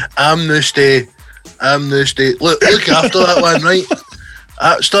 Amnesty. Look after that one, right?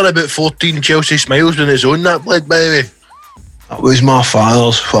 Still about 14 Chelsea smiles when it's on that blood, by the way. That was my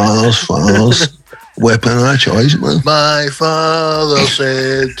father's weapon of choice, man. My father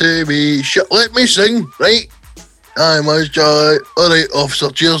said to me, let me sing, right? I must joy. All right,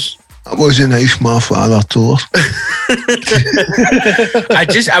 officer, cheers. That was a knife my father told us.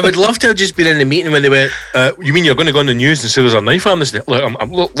 I would love to have just been in the meeting when they went, you mean you're going to go on the news and say there's a knife amnesty?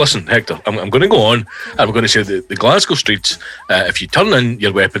 Look, listen, Hector, I'm going to go on and I'm going to say the Glasgow streets, if you turn in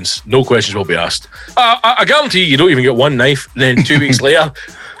your weapons, no questions will be asked. I guarantee you don't even get one knife. Then 2 weeks later,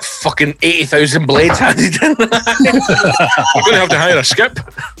 fucking 80,000 blades handed in. You're going to have to hire a skip.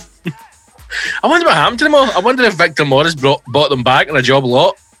 I wonder what happened to them all. I wonder if Victor Morris bought them back in a job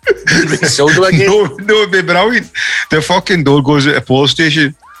lot. Sold them again. No, it'd be brilliant. The fucking door goes at the police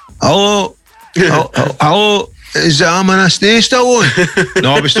station. Hello? Hello? Is the amnesty still on?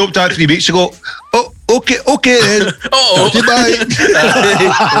 No, we stopped that 3 weeks ago. Oh, okay then. Goodbye.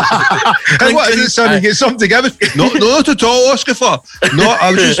 What is it, son? You get something to give us? Not at all, Oscar. No,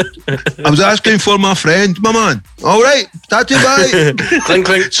 I was asking for my friend, my man. All right, tatty bye. Clink,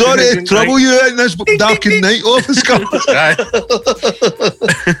 clink. Sorry, clink, trouble you in this darkened night, Oscar.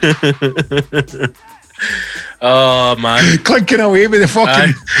 Oh man, clinking away with the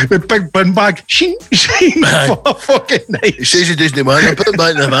fucking the big bin bag. Shing, fucking nice. He says he doesn't mind. I put him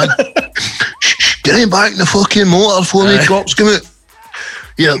back in the van. Get him back in the fucking motor before the cops come out.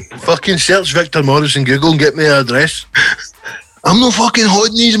 Yeah, fucking search Victor Morris in Google and get me an address. I'm not fucking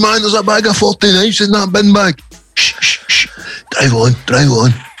holding these, man. There's a bag of 40 knives in that bin bag. Shh. Drive on.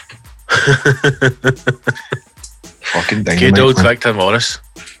 Fucking dynamite. Good old Victor Morris.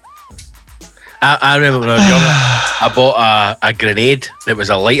 I remember when I was young, I bought a grenade that was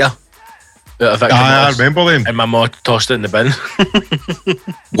a lighter. I remember them. And my mum tossed it in the bin.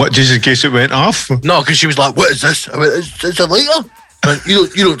 What, just in case it went off? No, because she was like, what is this? I went, it's a lighter. And you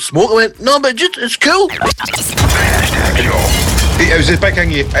don't smoke? I went, no, but it's cool. It was a big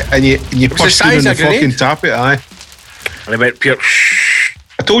thing and you pushed it in the fucking tap it, aye. And I went, pure.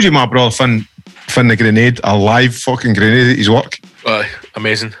 I told you my brother found the grenade, a live fucking grenade at his work.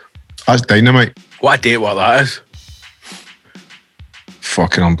 Amazing. That's dynamite. What a date what that is.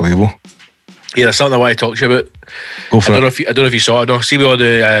 Fucking unbelievable. Yeah, there's something I want to talk to you about. Go for it. I don't know if you saw it. No, see with all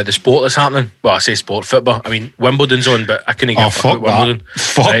the sport that's happening. Well, I say sport, football. I mean, Wimbledon's on, but I couldn't get fuck Wimbledon.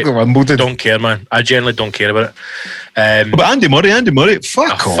 Fuck the Wimbledon. Don't care, man. I generally don't care about it. But Andy Murray,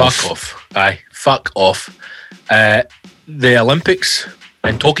 fuck off. Fuck off. Aye, fuck off. The Olympics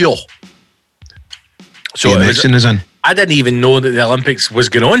in Tokyo. So I didn't even know that the Olympics was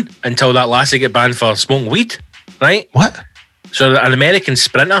going on until that lassie got banned for smoking weed, right? What? So an American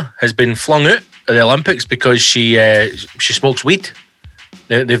sprinter has been flung out of the Olympics because she smokes weed.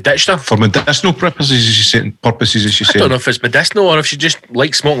 They've ditched her. For medicinal purposes, is she saying? I don't know if it's medicinal or if she just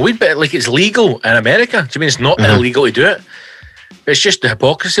likes smoking weed, but like it's legal in America. Do you mean it's not illegal to do it? It's just the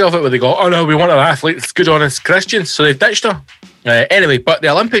hypocrisy of it where they go, oh no, we want an athlete, it's good honest Christians, so they've ditched her. Anyway, but the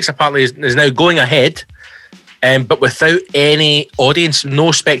Olympics apparently is now going ahead, but without any audience,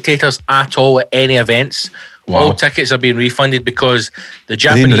 no spectators at all at any events. Wow. All tickets are being refunded because the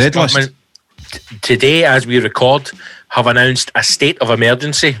Japanese government today, as we record, have announced a state of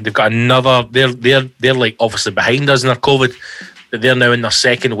emergency. They've got another. They're like obviously behind us in their COVID, but they're now in their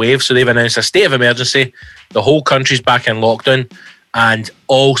second wave. So they've announced a state of emergency. The whole country's back in lockdown, and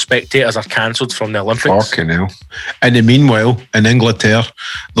all spectators are cancelled from the Olympics. Fucking hell! In the meanwhile, in Inglaterra,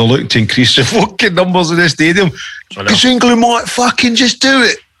 they're looking to increase the fucking numbers in the stadium. Because England might fucking just do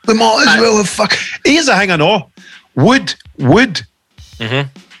it. They might as well have fuck. Here's the thing I know. Would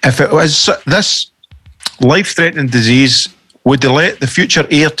if it was this life-threatening disease, would they let the future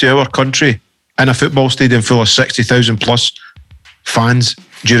heir to our country in a football stadium full of 60,000 plus fans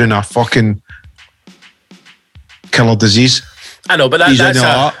during a fucking killer disease? I know, but that's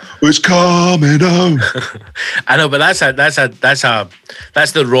it's coming out. I know, but that's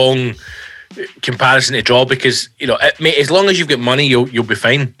the wrong comparison to draw, because mate, as long as you've got money, you'll be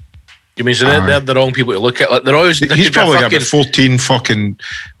fine. You mean, so they're the wrong people to look at. Like, they're always. He's probably got about 14 fucking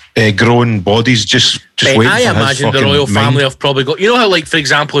grown bodies just waiting. I imagine the royal family have probably got. You know how, like, for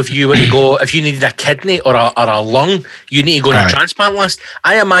example, if you were to go, if you needed a kidney or a lung, you need to go on a transplant list.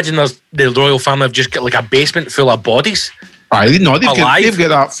 I imagine the royal family have just got like a basement full of bodies. They've got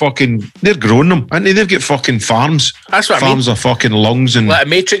that fucking. They're growing them, and they've got fucking farms. That's what farms I mean. of fucking lungs and like a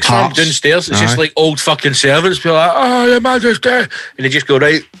Matrix farm downstairs. It's just like old fucking servants be like, "Oh, Your Majesty," and they just go,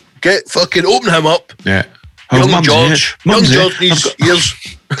 right, get fucking open him up. Yeah, young George needs ears.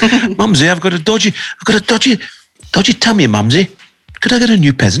 Mumsy, I've got a dodgy tummy, Mumsy. Could I get a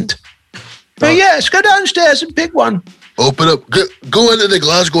new peasant? Yes, go downstairs and pick one. Open up, go into the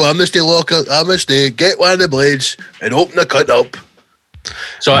Glasgow Amnesty locker, get one of the blades and open the cut up.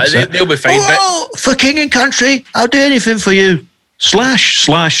 So they'll be fine. Oh, for king and country, I'll do anything for you. / give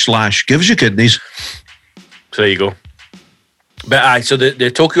us your kidneys. So there you go. But so the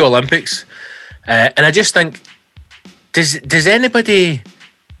Tokyo Olympics, and I just think, does anybody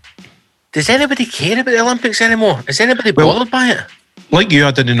care about the Olympics anymore? Is anybody bothered by it? Like you,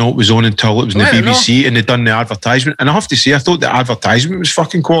 I didn't know it was on until it was in the BBC and they'd done the advertisement. And I have to say, I thought the advertisement was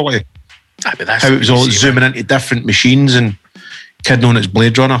fucking quality. But that's how it was all zooming into different machines and kidding on its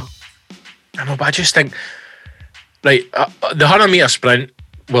Blade Runner. I know, but I just think, right, the 100 metre sprint,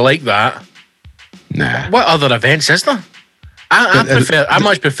 we like that. Nah. What other events is there? I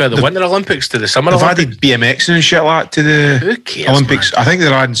much prefer the Winter Olympics to the Summer Olympics. They've added BMX and shit like that to the Olympics. Man. I think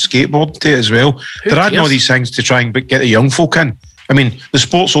they're adding skateboard to it as well. They're adding all these things to try and get the young folk in. I mean, the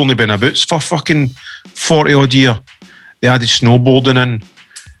sport's only been about for fucking 40 odd year. They added snowboarding in.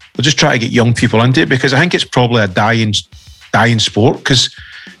 They're just trying to get young people into it, because I think it's probably a dying sport, because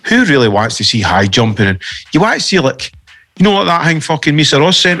who really wants to see high jumping? And you want to see, like, you know what that thing fucking Misa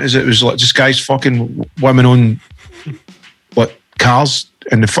Ross sent is? It was like just guys fucking women on like cars,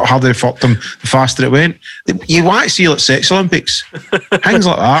 and the harder they fucked them, the faster it went. You want to see like sex Olympics, things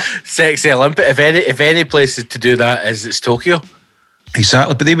like that. Sexy Olympic. If any place to do that it's Tokyo.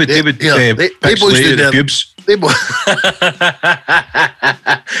 Exactly, but they would pixelate the pubes.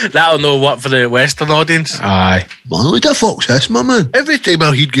 That'll know what for the Western audience. Aye. Man, what the fuck's this, my man? Every time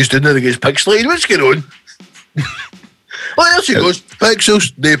our heat goes in there, it gets pixelated. What's going on? Well, there she goes.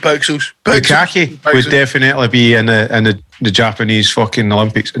 Pixels, pixels. Bukkake would definitely be in the Japanese fucking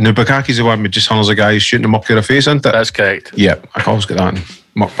Olympics. And the Bukkake's the one with just hundreds of guys shooting a muck in the face, isn't it? That's correct. Yep, I always get that and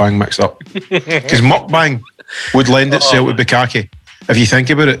mukbang mixed up. Because mukbang would lend itself to Bukkake. If you think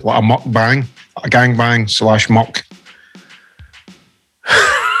about it, like a mukbang, a gangbang / muck.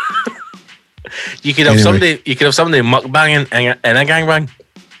 You could have somebody mukbanging in a gangbang.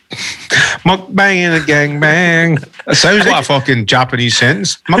 Mukbang and a gangbang. It sounds like a fucking Japanese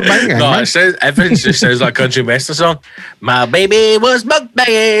sentence. Mukbang. No, everything just sounds like a country western song. My baby was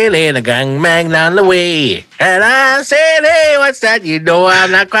mukbanging in a gangbang down the way, and I said, "Hey, what's that? You know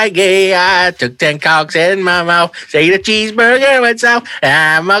I'm not quite gay. I took 10 cocks in my mouth, say the cheeseburger went south.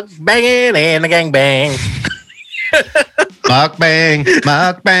 I'm mukbanging in a gangbang." Mukbang,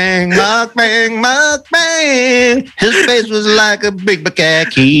 mukbang, mukbang, mukbang. His face was like a big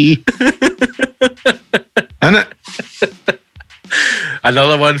bukkake. Isn't it?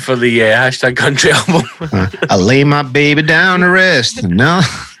 Another one for the hashtag country album. I lay my baby down to rest. No.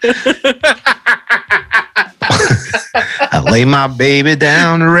 I lay my baby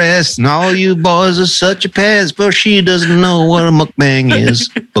down to rest, and all you boys are such a pest, but she doesn't know what a mukbang is.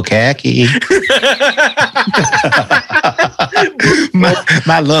 Bukkake.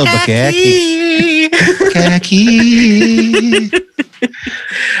 my love, Bukkake. Bukkake.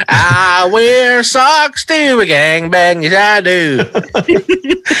 I I wear socks to a gangbang, yes I do.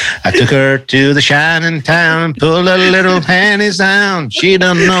 I took her to the shining town, pulled her little panties down. She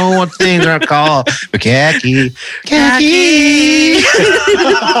don't know what things are called, but khaki.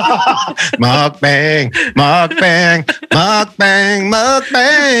 Mukbang.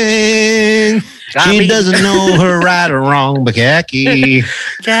 She doesn't know her right or wrong, but khaki.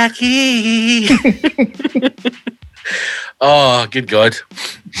 Oh, good God.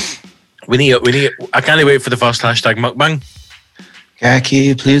 We need. I can't wait for the first hashtag mukbang.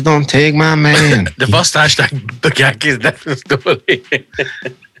 Khaki, please don't take my man. The first hashtag khaki is a different story.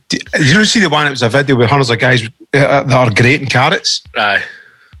 Did you see the one? It was a video with hundreds of guys that are grating carrots. Aye.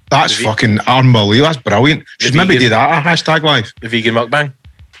 That's fucking unbelievable. That's brilliant. Should maybe do that at hashtag live. The vegan mukbang.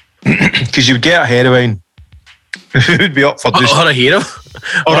 Because you would get a heroine who would be up for just... Or a hero.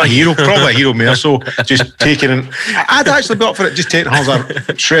 Or a hero. Probably a hero more so. Just taking it. I'd actually be up for it. Just taking hundreds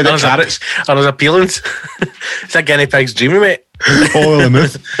of shredded carrots. Or as a peelings. It's a guinea pig's dream, mate. All in the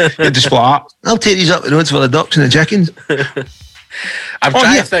mouth. It just flat. I'll take these up the roads for the ducks and the chickens. I'm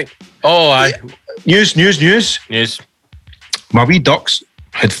trying to think. Oh, aye. News. My wee ducks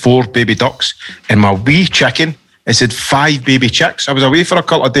had 4 baby ducks, and my wee chicken has had 5 baby chicks. I was away for a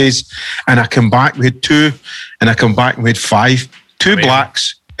couple of days, and I come back, we had 2, and I come back, we had 5. 2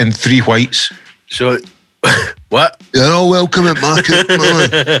 blacks and 3 whites. So, what? You're all welcome at market, man.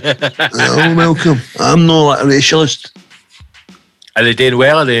 You're all welcome. I'm not like a racialist. Are they doing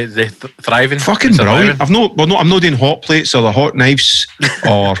well? Are they thriving? Fucking brilliant. I'm not doing hot plates or the hot knives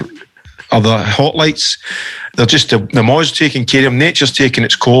or the hot lights. They're just the Moz taking care of them. Nature's taking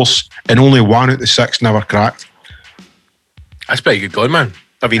its course, and only 1 out of 6 never cracked. That's pretty good going, man.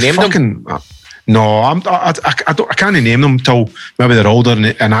 Have you named them? No, I can't name them till maybe they're older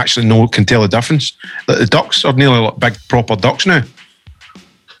and actually can tell the difference. The ducks are nearly like big proper ducks now.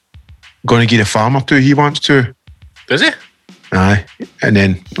 Going to get a farmer too. He wants to. Does he? Aye, and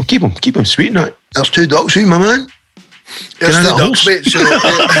then we'll keep them sweet now. There's 2 ducks, my man. There's 2 ducks, mate. So,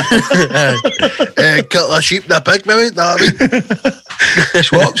 couple of sheep and a pig, maybe.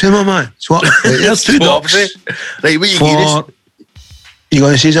 Swaps, my man. Swaps. There's 2 ducks. Right, what you get us? You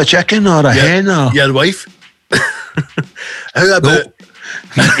going to say it's a chicken or a hen or your wife? How about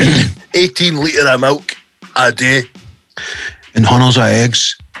 18 litre of milk a day and hundreds of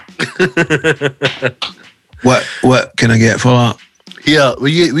eggs? What can I get for that? Here, will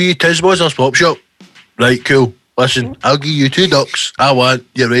you Tisbo's or Swap Shop? Right, cool. Listen, I'll give you 2 ducks. I want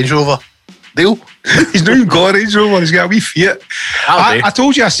your Range Rover. Deal? He's not even got a Range Rover. He's got a wee Fiat. I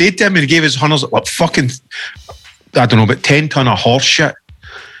told you, I said to him, and he gave his hunters like fucking, I don't know, about 10 ton of horse shit.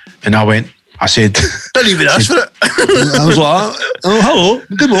 And I said... Didn't even ask for it. I was like, oh, hello,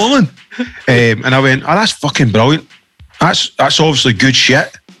 good morning. And I went, oh, that's fucking brilliant. That's obviously good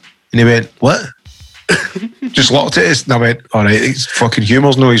shit. And he went, what? Just looked at us and I went, all right, it's fucking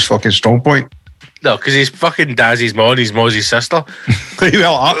humour's no his fucking strong point. No, because he's fucking Dazzy's mom, he's Mozie's sister. That's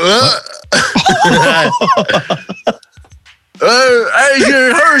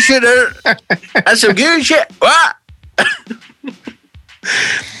your her shit. That's some good shit. What?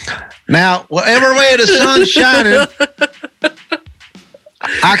 Now, whatever way the sun's shining,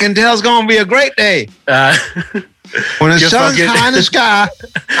 I can tell it's going to be a great day. When the sun's high in the sky,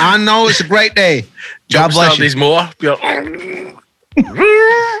 I know it's a great day. God bless you. These more.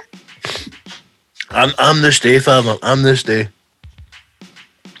 I'm this day, farmer. I'm this day.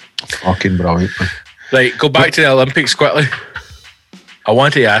 Fucking brilliant. Right, go back to the Olympics quickly. I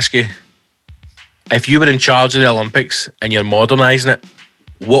wanted to ask you, if you were in charge of the Olympics and you're modernising it,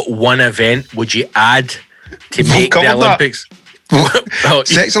 what one event would you add to make the Olympics?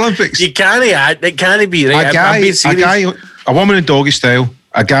 Sex Olympics. You can't add. It can't be right. A woman in doggy style.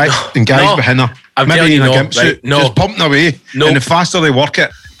 A guy and guys behind her. Maybe in a gimp suit, just pumping away. And the faster they work it,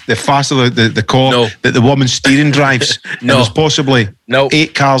 the faster the car that the woman's steering drives. And there's possibly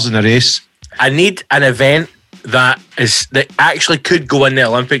 8 cars in a race. I need an event that actually could go in the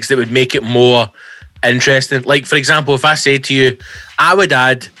Olympics that would make it more interesting. Like, for example, if I say to you, I would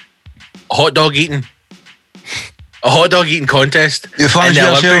add hot dog eating. A hot dog eating contest. You fancy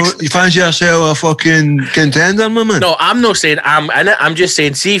yourself a fucking contender, my man? No, I'm not saying I'm in it. I'm just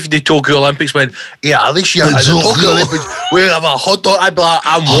saying, see if the Tokyo Olympics went, yeah, at least you're in the Tokyo Olympics. We have a hot dog. I'd be like,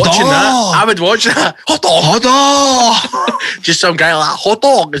 I'm watching that. I would watch that. Hot dog. Hot dog. Just some guy like, hot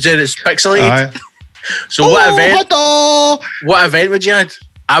dog. It's pixelated. So what event would you add?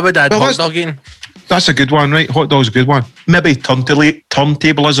 I would add hot dog eating. That's a good one, right? Hot dog's a good one. Maybe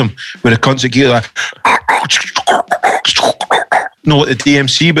turntablism, where the cunts get like, no, like the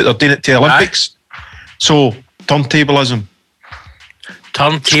DMC, but they're doing it to the Olympics. So turntablism.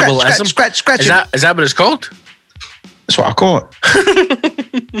 Turntablism. Scratch. Is that what it's called? That's what I call it.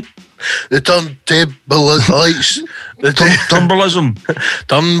 The turntablites. The Tumberlism.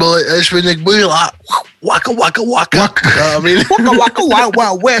 Tumble. It's when they go like waka. You know what I mean, waka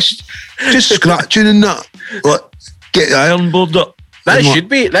west. Just scratching and that. Like, get the iron board up. That should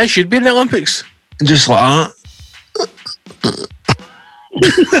be in the Olympics. Just like that.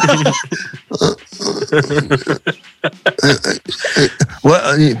 What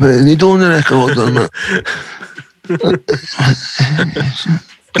are you doing the record on that?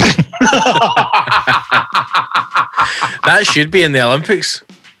 That should be in the Olympics.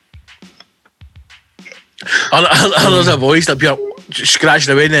 And there's a voice up here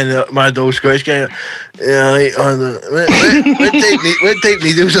scratching away, and then my dog Scottish guy. Yeah, right, what type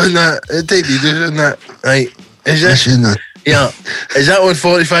needles on that? What type needles on that? Right, is that? Yeah, is that on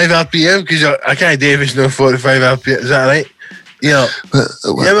 45 RPM? Because I can't do if it's no 45 RPM. Is that right? Yeah.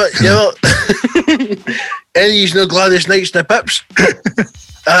 Yeah. Any use no Gladys Knights in the pips?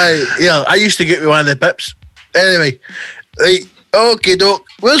 Yeah, I used to get me one of the pips. Anyway, right. Okay, doc.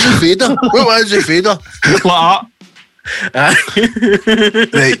 Where's the fader? What was the fader? Like that.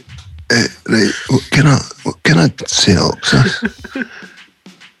 Right. Right. What can I say up, sis?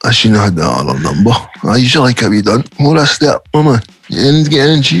 I shouldn't have had that other number. I usually like how you done. More a step, mama. You didn't get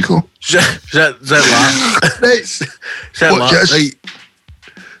in, Chico. Is that Right. Right.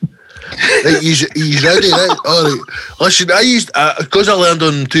 Right, he's ready, right? All right. Listen, I used because I learned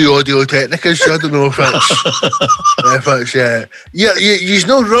on 2 Audio Technicas, so I don't know if that's you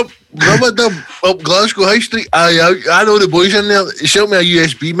know rubber dub up Glasgow High Street. I know the boys in there. He showed me a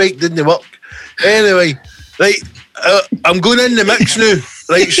USB mic, didn't work. Anyway, right, I'm going in the mix now.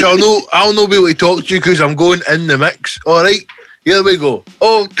 Right, so I'll not be able to talk to you because I'm going in the mix. All right, here we go.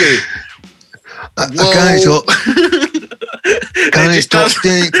 Okay. I can't talk. Can I talk to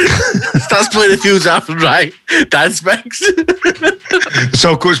you? Starts playing the Fields After Right dance mix. It's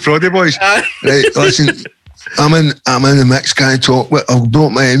all Coach Proddy boys. Right, listen. I'm in the mix. Can I talk? I've brought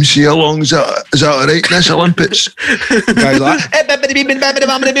my MC along. Is that all right? This Olympics. Guys like bad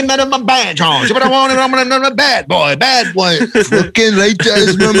boy. Fucking right, that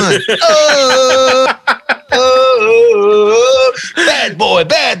is my man. Bad boy.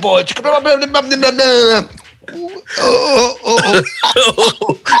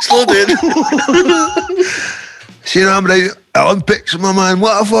 Slow down. See, I'm right. Olympics, my man.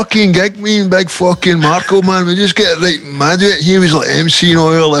 What a fucking gig. Me and big fucking Marco, man. We just get right mad at it. He was like MCing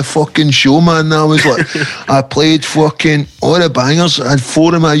all the fucking show, man. And I was like, I played fucking all the bangers. I had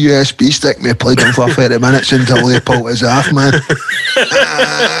 4 in my USB stick. Me played them for 30 minutes until they pulled us off, man.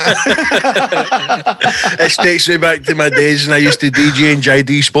 It takes me back to my days when I used to DJ in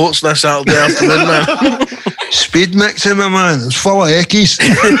JD Sports on a Saturday afternoon, man. Speed mixing, my man. It's full of eckies.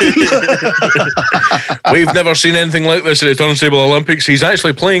 We've never seen anything like this at the Turntable Olympics. He's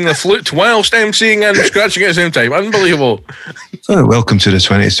actually playing the flute whilst emceeing and scratching at the same time. Unbelievable. So welcome to the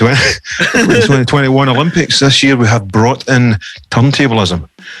 2021 Olympics. This year we have brought in turntablism.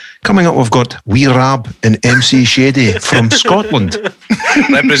 Coming up, we've got Wee Rab and MC Shady from Scotland.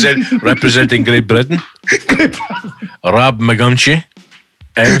 Representing Great Britain. Rab McGunchy.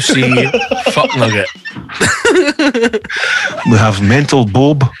 MC Fuck Nugget. We have Mental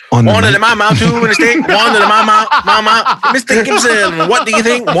Bob on one of the mama, 2 in the state. One of the mama. Mr. Gibson, what do you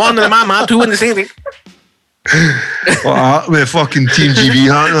think? One of the mama, 2 in the state. What, with fucking Team GB,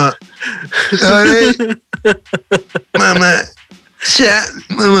 aren't that? Mama. Shit,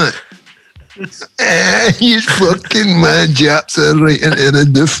 mama. You fucking mad Japs are right into the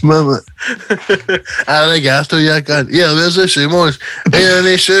doof, mama. I think after you can. Yeah, there's the sumos. Here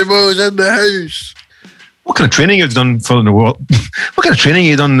the sumos in the house. What kind of training you've done for the world? What kind of training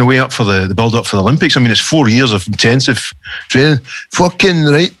you done on the way up for the build up for the Olympics? I mean, it's 4 years of intensive training. Fucking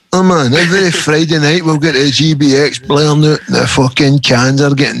right, oh man. Every Friday night we'll get the GBX blaring out. The fucking cans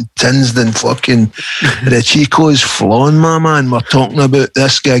are getting tinsed and fucking the Chico's flowing, my man. We're talking about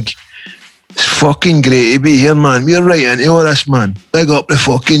this gig. It's fucking great to be here, man. We're right into all this, man. Big up the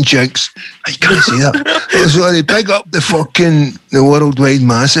fucking chicks. I can't say that. Oh, sorry, big up the worldwide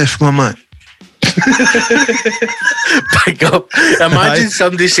massive, my man. Big up. Imagine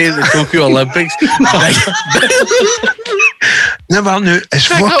somebody saying the Tokyo Olympics. Never knew. It's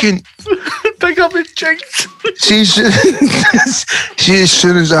fucking. Pick up his chicks. See, as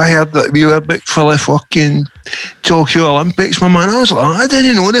soon as I heard that we were booked for the fucking Tokyo Olympics, my man, I was like, I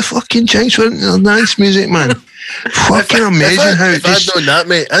didn't know the fucking chicks were into dance music, man. Fucking amazing how if I'd done that,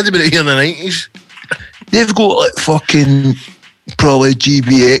 mate, I'd have been here in the 90s. They've got like fucking probably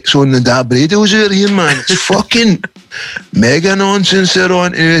GBX on the Dabrados out here, man. It's fucking mega nonsense they're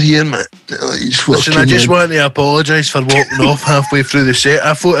on out here, man. Listen, I just want to apologise for walking off halfway through the set.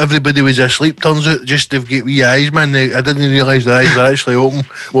 I thought everybody was asleep. Turns out just they've got wee eyes, man. I didn't realise the eyes were actually open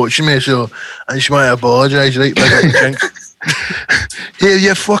watching me, so I just want to apologise, right? Here,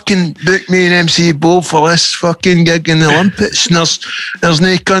 you fucking booked me and MC Bob for this fucking gig in the Olympics, and there's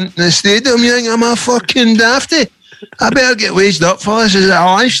no cunt in the stadium. You think I'm a fucking dafty? I better get waged up for this. Is it a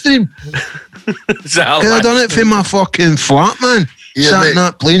live stream? I've done it for my fucking flat, man. Sat in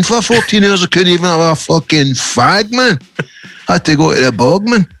that plane for 14 hours. I couldn't even have a fucking fag, man. I had to go to the bog,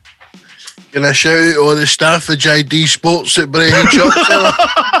 man. Can I shout out all the staff of JD Sports at Brennan Shop?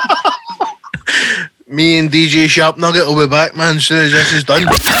 Me and DJ Sharp Nugget will be back, man, as soon as this is done.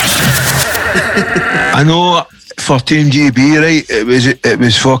 I know for Team GB, right, it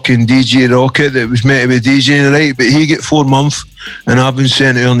was fucking DJ Rocket that was meant to be DJing, right, but he get 4 months and I've been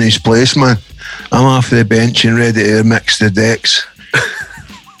sent out on his place, man. I'm off the bench and ready to mix the decks.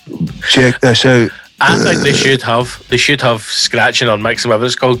 Check this out. I think they should have scratching or mixing, whatever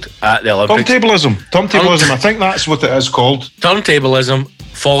it's called, at the Olympics. Turntablism. I think that's what it is called. Turntablism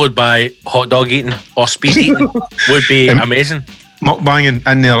followed by hot dog eating or speed eating would be amazing. Mukbanging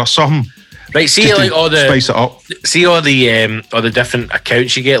in there or something. Right, see, just like all the spice it up. See all the different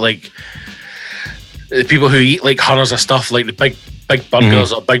accounts you get, like the people who eat like hundreds of stuff, like the big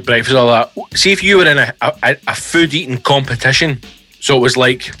burgers or big breakfast, all that. See if you were in a food eating competition, so it was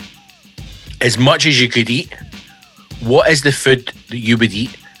like as much as you could eat. What is the food that you would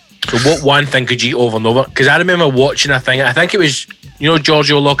eat? So what one thing could you eat over and over? Because I remember watching a thing. I think it was, you know,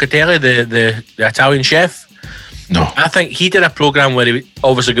 Giorgio Locatelli, the Italian chef. No. I think he did a programme where he was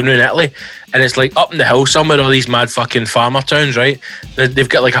obviously going to Italy, and it's like up in the hill somewhere, all these mad fucking farmer towns, right? They've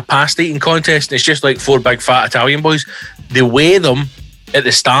got like a pasta eating contest, and it's just like 4 big fat Italian boys. They weigh them at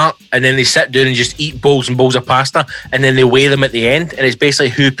the start, and then they sit down and just eat bowls and bowls of pasta, and then they weigh them at the end, and it's basically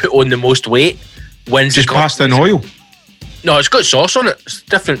who put on the most weight wins. Just pasta and oil? No, it's got sauce on it. It's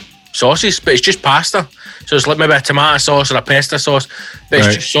different sauces, but it's just pasta. So it's like maybe a tomato sauce or a pesto sauce, but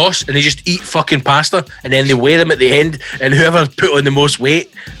it's just sauce, and they just eat fucking pasta, and then they weigh them at the end, and whoever put on the most weight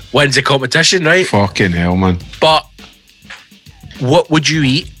wins the competition, right? Fucking hell, man. But what would you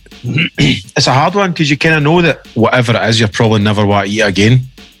eat? It's a hard one because you kind of know that whatever it is, you'll probably never want to eat again.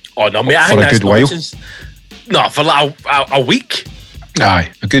 Oh no, mate, I for think a that's good while. Nonsense. No, for like a week.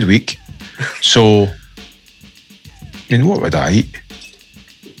 Aye, a good week. So, then what would I eat?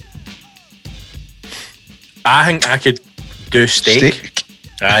 I think I could do steak.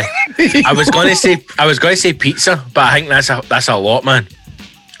 Aye. I was going to say pizza, but I think that's a lot, man.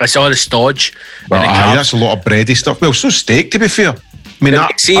 I saw the stodge. Well, that's a lot of bready stuff. Well, so steak, to be fair. I mean,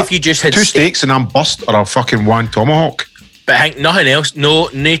 see if you just had 2 steaks and I'm bust, or a fucking 1 tomahawk. But I think nothing else. No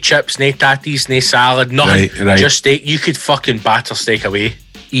chips, no tatties, no salad, nothing. Right. Just steak. You could fucking batter steak away.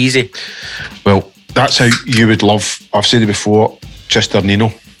 Easy. Well, that's how you would love, I've said it before,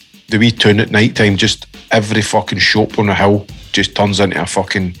 Chisternino. The wee town at night time, just every fucking shop on the hill just turns into a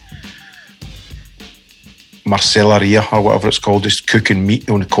fucking Marcelleria or whatever it's called, just cooking meat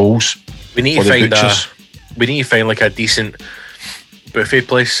on the coals. We need to find like a decent buffet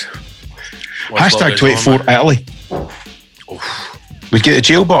place. Hashtag 24 Italy. We'd get a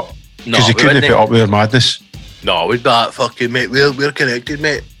jail, but because you couldn't put up with their madness. No, we'd be like, fucking mate, we're connected,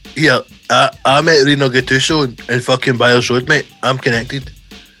 mate. Here, I met Reno Gattuso in fucking Byers Road, mate. I'm connected.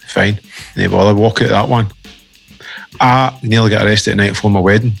 Fine. No bother, walk out that one. I nearly got arrested at night before my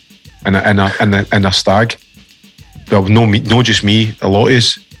wedding in a stag. Well, no, just me, a lot of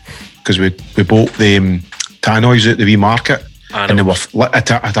us, because we bought the tannoys at the wee market, and they were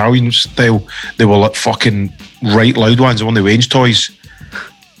Italian style. They were like fucking right loud ones, one of the range toys.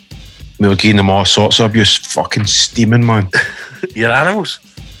 We were giving them all sorts of abuse, fucking steaming, man. Your animals,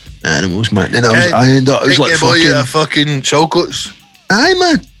 man. Then I ended up, it was like fucking chocolates. Aye,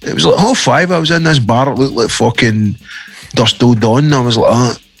 man. It was like 5:30. I was in this bar. It looked like fucking Dust Till Dawn. And I was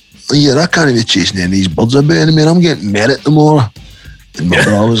like, yeah, I can't be chasing any of these birds about anymore. I'm getting merit tomorrow. And my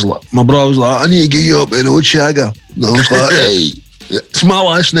brother was like, I need to get you up in the road, Shagger. And I was like, hey, it's my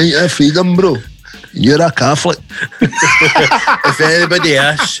last night of freedom, bro. You're a Catholic. If anybody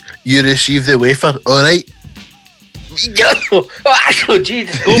asks, you receive the wafer, all right? Oh,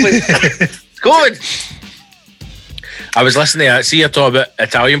 Jesus, it's COVID. I was listening to, see, you're talking about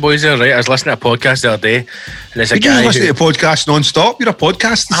Italian boys there, right? I was listening to a podcast the other day, and there's a guy. You listen to podcasts non-stop? You're a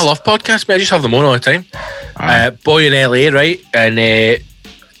podcast. I love podcasts, mate. I just have them on all the time. Boy in LA, right? And an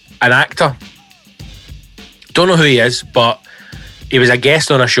actor. Don't know who he is, but he was a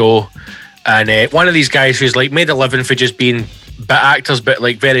guest on a show. And one of these guys who's like made a living for just being bit actors, but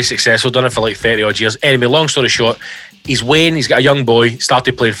like very successful, done it for like 30 odd years. Anyway, long story short, he's Wayne, he's got a young boy,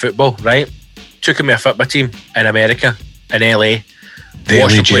 started playing football, right? Took him to a football team in America, in LA.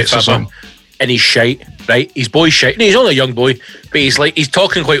 Watched him play football. And he's shite, right? His boy's shite. No, he's only a young boy, but he's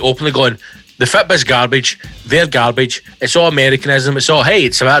talking quite openly, going, the Fitbit's garbage, they're garbage, it's all Americanism, it's all, hey,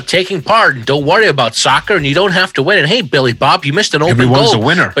 it's about taking part, and don't worry about soccer, and you don't have to win, and hey, Billy Bob, you missed an open Everyone's goal. A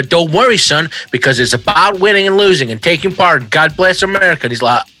winner. But don't worry, son, because it's about winning and losing and taking part, and God bless America. And he's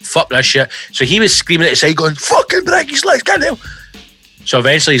like, fuck that shit. So he was screaming at his side, going, fucking break his legs, goddamn. So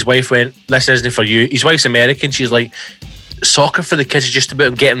eventually his wife went, this isn't for you. His wife's American, she's like, soccer for the kids is just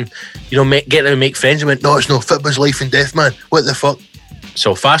about getting them to make friends. And went, no, it's not. Football's life and death, man. What the fuck?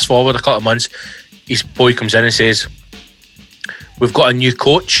 So fast forward a couple of months, his boy comes in and says, we've got a new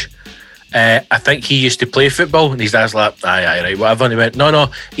coach. I think he used to play football. And his dad's like, aye, right, whatever. And he went, no,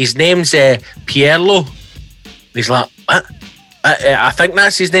 his name's Pirlo. And he's like, what? I think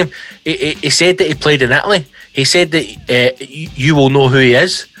that's his name. He said that he played in Italy. He said that you will know who he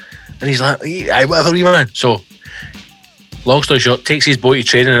is. And he's like, aye, whatever, wee man. So long story short, takes his boy to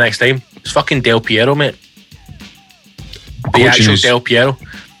training the next time. It's fucking Del Piero, mate. The actual Del Piero.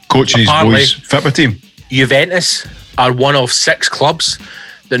 Coaching Apparently, his boys' football team. Juventus are one of 6 clubs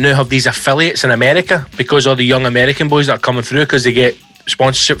that now have these affiliates in America because of the young American boys that are coming through because they get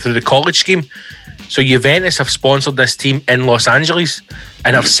sponsorship through the college scheme. So Juventus have sponsored this team in Los Angeles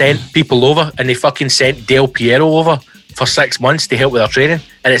and have sent people over, and they fucking sent Del Piero over for 6 months to help with their training.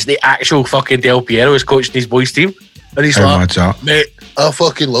 And it's the actual fucking Del Piero who's coaching his boys' team. And he's like, mate, I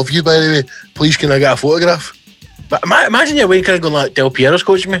fucking love you, by the way. Please, can I get a photograph? But imagine you're kind of going like, Del Piero's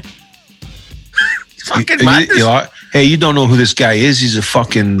coaching me. He's fucking madness. You're like, hey, you don't know who this guy is. He's a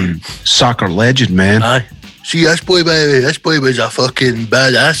fucking soccer legend, man. Aye. See, this boy, by the way, this boy was a fucking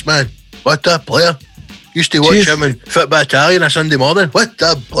badass, man. What a player. Used to watch him in Football Italian on Sunday morning. What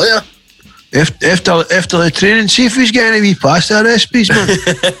a player. After the training, see if he's getting a wee pasta recipes, man.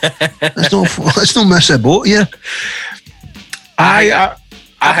 Let's not miss a boat here.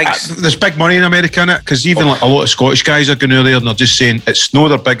 I think there's big money in America in it, because even like a lot of Scottish guys are going out there and they're just saying it's not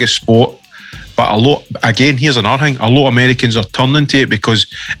their biggest sport, but a lot, again, here's another thing, a lot of Americans are turning to it because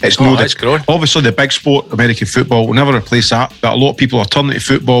it's obviously the big sport, American football, will never replace that, but a lot of people are turning to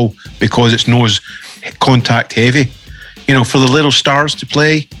football because it's not as contact heavy, you know, for the little stars to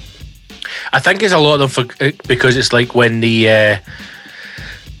play. I think it's a lot of them because it's like when the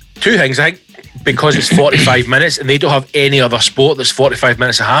two things, I think, because it's 45 minutes and they don't have any other sport that's 45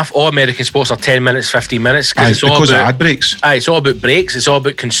 minutes and a half. All American sports are 10 minutes, 15 minutes. It's all because of ad breaks. It's all about breaks. It's all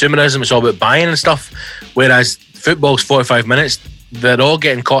about consumerism. It's all about buying and stuff. Whereas football's 45 minutes. They're all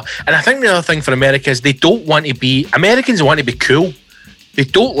getting caught. And I think the other thing for America is Americans want to be cool. They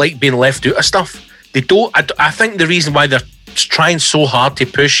don't like being left out of stuff. They don't. I think the reason why they're trying so hard to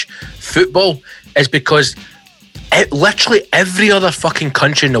push football is because literally every other fucking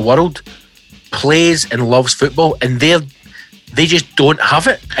country in the world plays and loves football, and they just don't have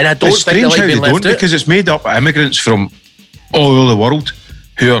it. And I don't think they like being left out, because it's made up of immigrants from all over the world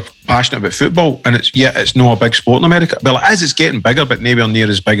who are passionate about football, and it's not a big sport in America. Well, as it's getting bigger, but nowhere near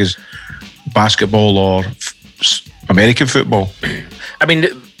as big as basketball or American football. I mean,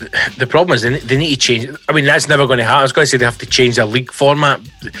 the problem is they need to change. I mean, that's never going to happen. I was going to say they have to change their league format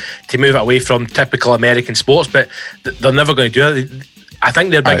to move it away from typical American sports, but they're never going to do it. I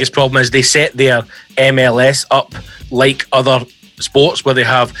think their biggest problem is they set their MLS up like other sports where they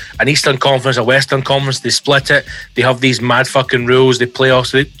have an Eastern Conference, a Western Conference, they split it, they have these mad fucking rules, they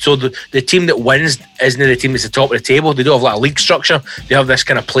playoffs, so the team that wins isn't the team that's at the top of the table. They don't have like a league structure, they have this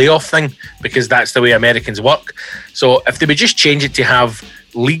kind of playoff thing because that's the way Americans work. So if they would just change it to have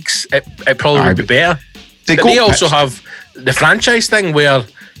leagues, it probably would be better. They also have the franchise thing where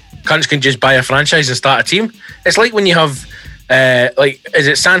cunts can just buy a franchise and start a team. It's like when you have is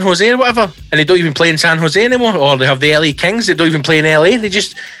it San Jose or whatever, and they don't even play in San Jose anymore, or they have the LA Kings, they don't even play in LA. They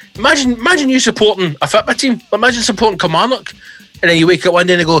just imagine you supporting a football team. Imagine supporting Kilmarnock, and then you wake up one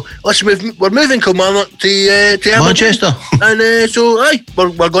day and they go, we're moving Kilmarnock to Manchester, and so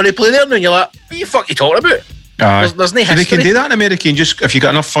we're going to play there now. And you're like, what the fuck are you talking about? There's no history. They can do that in America, and just if you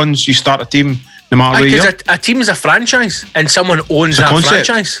got enough funds, you start a team no matter where you are. A team is a franchise, and someone owns that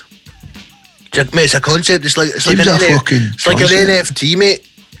franchise. Mate, it's a concept. It's like an NFT, mate.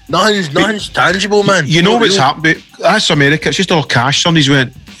 Nothing's tangible, man. You know what's happened? That's America. It's just all cash. Somebody's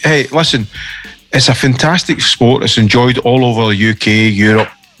went, hey, listen, it's a fantastic sport. It's enjoyed all over the UK, Europe,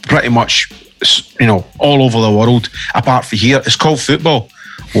 pretty much, all over the world. Apart from here, it's called football.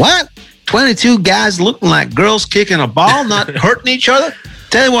 What? 22 guys looking like girls kicking a ball, not hurting each other?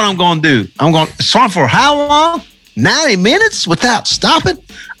 Tell you what I'm going to do. It's on for how long? 90 minutes without stopping.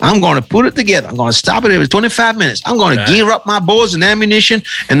 I'm going to put it together. I'm going to stop it every 25 minutes. I'm going to gear up my boys and ammunition,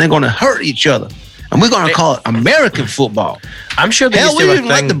 and they're going to hurt each other. And we're going to call it American football. I'm sure hell, we didn't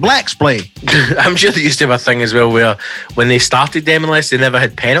let the blacks play. I'm sure they used to have a thing as well where when they started the MLS, they never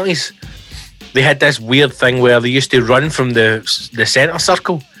had penalties. They had this weird thing where they used to run from the centre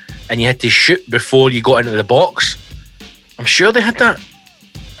circle and you had to shoot before you got into the box. I'm sure they had that.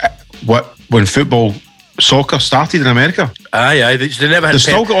 What? When soccer started in America? Aye. They never had. They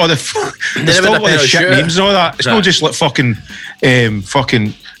still got all the shit names and all that. It's not just like fucking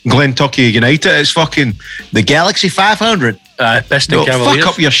Glentucky United. It's fucking the Galaxy 500. Piston Cavaliers.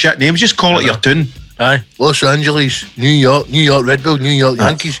 Fuck up your shit names. Just call it your tune. Aye. Los Angeles, New York Red Bull, New York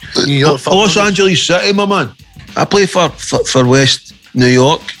Yankees, New York. Los Angeles City, my man. I play for West New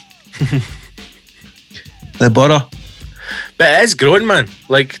York. The borough. But it is growing, man.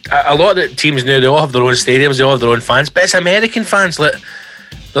 Like a lot of the teams now, they all have their own stadiums, they all have their own fans. But it's American fans. Like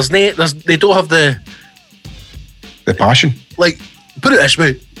they don't have the passion. Like, put it this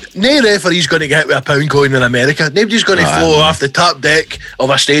way: no referee's going to get hit with a pound coin in America. Nobody's going to flow off the top deck of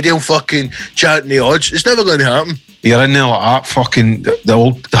a stadium fucking chanting the odds. It's never going to happen. You're in there like that, fucking the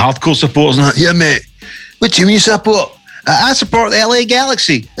old hardcore supporters and that. Yeah, mate. What team you support? I support the LA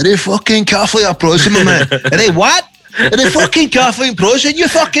Galaxy. Are they fucking Catholic or Protestant, man? Are they what? Are they fucking Catholic and Protestant? You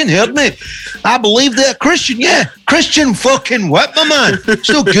fucking heard me. I believe they're Christian, yeah. Christian fucking what, my man? It's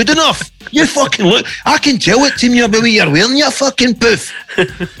not good enough. You fucking look. I can tell what team you're wearing, you fucking poof.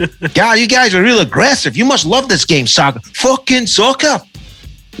 God, you guys are real aggressive. You must love this game, soccer. Fucking soccer.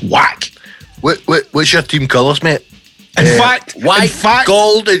 Whack. What's your team colours, mate? In fact,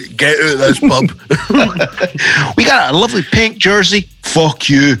 gold, and get out of this pub. We got a lovely pink jersey. Fuck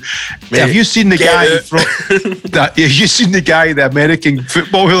you. Mate, have you seen the guy have you seen the guy, the American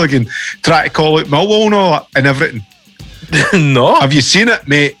football hooligan, try to call out Millwall and all that and everything? No. Have you seen it,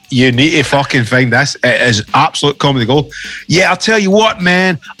 mate? You need to fucking find this. It is absolute comedy gold. Yeah, I'll tell you what,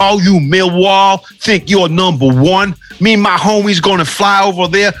 man. All you Millwall think you're number one. Me and my homies gonna fly over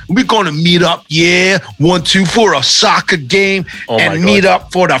there. We're gonna meet up, 1-2 for a soccer game and meet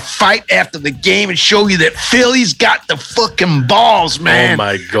up for the fight after the game and show you that Philly's got the fucking balls, man. Oh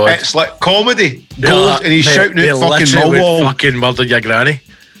my God. It's like comedy gold, and he's shouting at fucking Millwall. Fucking murdered your granny.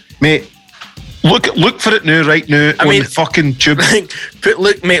 Mate, look for it now, right now. I mean, the fucking tube.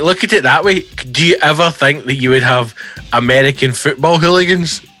 Look at it that way. Do you ever think that you would have American football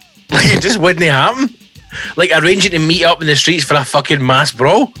hooligans? Like, it just wouldn't happen. Like arranging to meet up in the streets for a fucking mass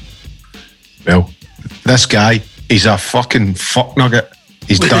brawl. Well, this guy, he's a fucking fuck nugget.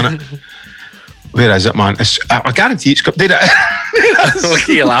 He's done it. Where is it, man? I guarantee it's... Did it? Look at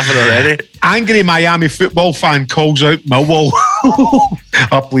you laughing already. Angry Miami football fan calls out Millwall.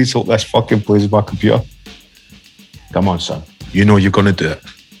 Oh, please hope this fucking plays my computer. Come on, son. You know you're going to do it.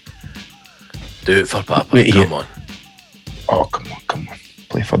 Do it for Papa. Come on. Oh, come on.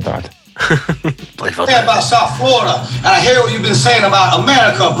 Play for Dad. Play for Dad. About South Florida, and I hear what you've been saying about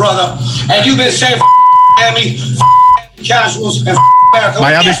America, brother. And you've been saying Miami, casuals, and America.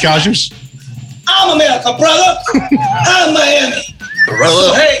 Miami casuals? I'm America, brother. I'm Miami. Brother.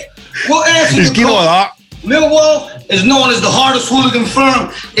 So, hey, we'll answer He's the call. That. Millwall is known as the hardest hooligan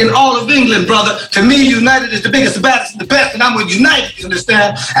firm in all of England, brother. To me, United is the biggest, the baddest, and the best, and I'm with United, you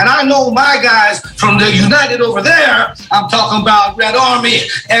understand? And I know my guys from the United over there. I'm talking about Red Army,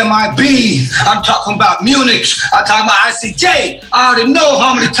 MIB. I'm talking about Munich. I'm talking about ICJ. I already know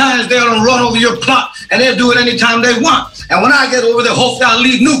how many times they're going to run over your plot, and they'll do it anytime they want. And when I get over there, hopefully I'll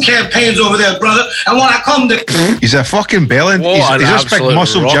lead new campaigns over there, brother. And when I come to... He's a fucking bellend. He's this big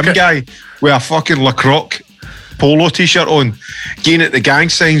muscle rocket. Gym guy with a fucking La Croc polo t-shirt on, getting at the gang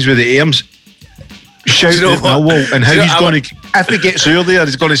signs with the arms, shouting at Millwall and how he's going to, if he gets over there,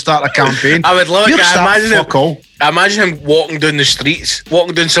 he's going to start a campaign. I would love it. Imagine him walking down the streets,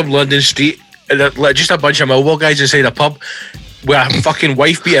 walking down some London street, and just a bunch of Millwall guys inside a pub with a fucking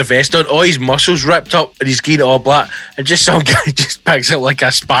wife beater vest on, all his muscles ripped up, and he's getting it all black, and just some guy just picks up like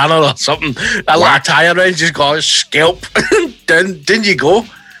a spanner or something, a lot of tire around, just got a scalp. Didn't you go?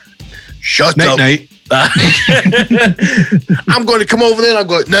 Shut up. Night. I'm going to come over there and I'm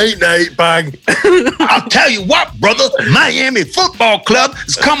going, night, bang. I'll tell you what, brother, Miami Football Club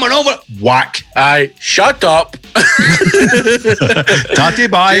is coming over. Whack. Aye, shut up. Tatty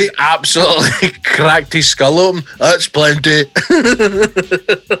bye. Just absolutely cracked his skull open. That's plenty.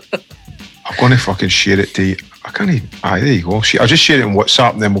 I'm going to fucking share it to you. I can't even. Aye, there you go. I'll just share it on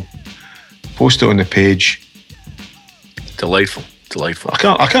WhatsApp and then we'll post it on the page. Delightful.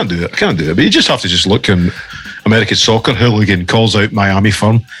 I can't do it. But you just have to just look in American soccer hooligan calls out Miami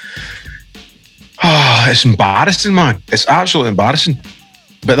firm. Oh, it's embarrassing, man. It's absolutely embarrassing.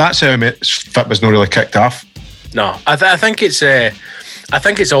 But that's how fit was not really kicked off. No, I think it's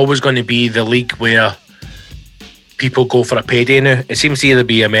always going to be the league where people go for a payday now. It seems to either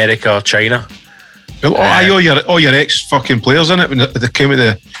be America or China. Well, all your ex fucking players in it when they came at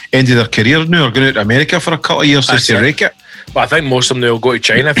the end of their career now are going out to America for a couple of years just to rake it. But I think most of them will go to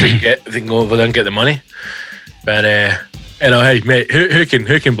China if they can go over there and get the money. But hey mate, who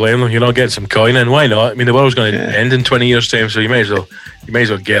can blame them? You're not getting some coin in. Why not? I mean, the world's going to end in 20 years' time, so you may as well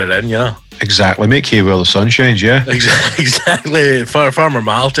get it in, you know. Exactly. Make hay while the sun shines, yeah. Exactly. Farmer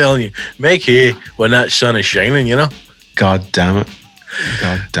Mal telling you, make hay when that sun is shining, you know. God damn it.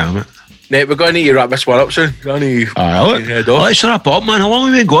 Mate, we're going to need to wrap this one up soon. Let's wrap up, man. How long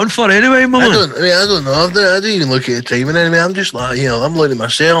have we been going for anyway, man? I don't know. I don't even look at the timing anyway. I'm just like, you know, I'm looking at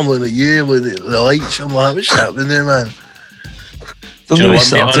myself, I'm looking at you, I'm looking at the lights. I'm like, what's happening there, man? Do you know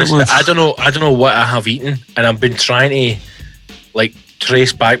what, honest, I don't know what I have eaten, and I've been trying to like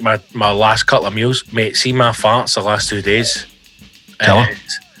trace back my last couple of meals. Mate, see my farts the last 2 days.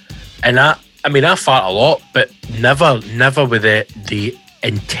 And I fart a lot, but never with the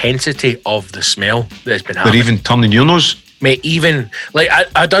intensity of the smell that's been happening. They're even turning your nose? Mate, even like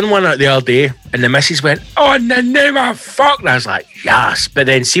I done one the other day, and the missus went, "Oh, in the name of fuck," and I was like, "Yes." But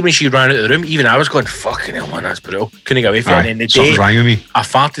then, see, when she ran out of the room, even I was going, "Fucking hell, man, that's brutal." Couldn't get away from it. And the day rang with me. I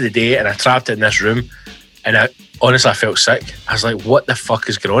farted the day, and I trapped it in this room, and I felt sick. I was like, "What the fuck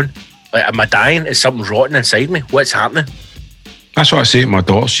is going on? Like, am I dying? Is something rotten inside me? What's happening?" That's what I say to my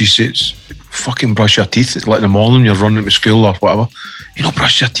daughter. She says, "Fucking brush your teeth." Like in the morning, you're running to school or whatever. You know,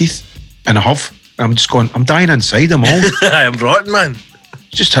 brush your teeth, and I have. I'm just going, I'm dying inside, I'm all. I'm rotten, man.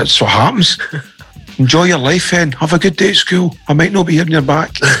 Just that's what happens. Enjoy your life, then. Have a good day at school. I might not be hearing your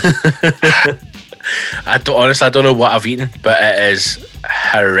back. I don't know what I've eaten, but it is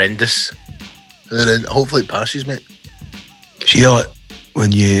horrendous. Hopefully it passes, mate. See, like,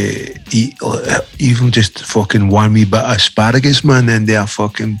 when you eat even just fucking one wee bit of asparagus, man, then they're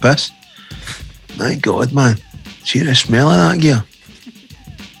fucking piss. My God, man. See the smell of that gear?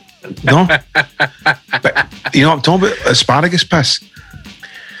 No, but you know what I'm talking about? Asparagus piss.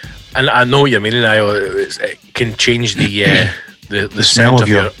 And I know what you mean. It can change the smell of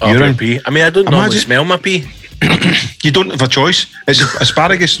your urine. Pee. I mean, I don't normally smell my pee. You don't have a choice. It's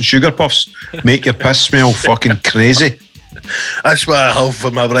asparagus and sugar puffs make your piss smell fucking crazy. That's what I have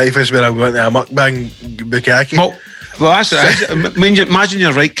for my breakfast when I'm going to a mukbang bukkake. Well, that's it. Imagine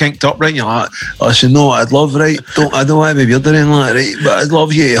you're right kinked up, right? And you're like, listen, no, I'd love, right? I don't want to be weird or anything like that, right? But I'd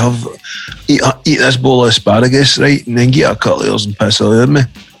love you to eat this bowl of asparagus, right? And then get a couple of yours and piss all over me.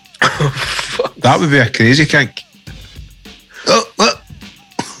 That would be a crazy kink.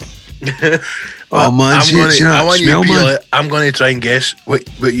 Oh man, I'm going to try and guess what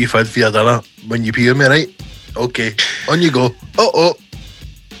you've had for your dinner when you pee on me, right? Okay, on you go.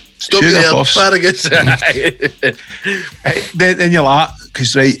 Stop there, asparagus. Then you're like,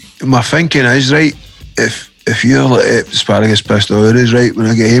 because right, my thinking is, right, if you're like asparagus pissed over is right, when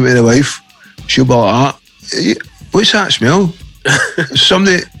I get home to the wife, she'll be like, what's that smell?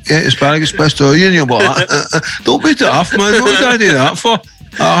 Somebody ate asparagus pissed over you, and you'll be like, don't put it off, man. What did I do that for?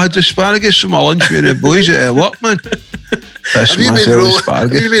 I had asparagus for my lunch with the boys at work, man. Have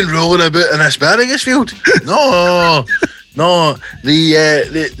you been rolling about an asparagus field? No,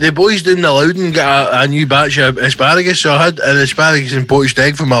 the boys down the Loudon got a new batch of asparagus, so I had an asparagus and poached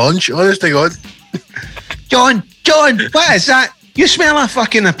egg for my lunch. Honest to God. John, what is that? You smell a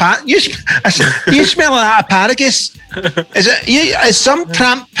fucking you smell that asparagus. Is some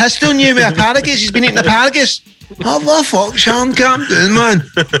tramp pissed on you with asparagus? He's been eating asparagus. Oh, the fuck, Sean, calm down, man.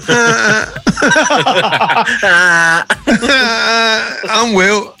 I'm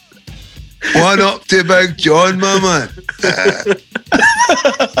well. One up to Big John, my man.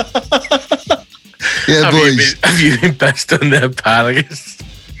 Yeah, boys. Have you been pissed on the asparagus?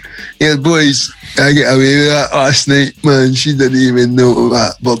 Yeah, boys. I get away with that last night, man. She didn't even know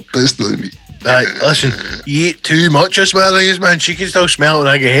that bird pissed on me. Right, listen, you eat too much asparagus, man. She can still smell it when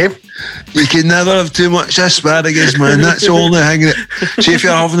I get home. You can never have too much asparagus, man. That's the only thing that... See, if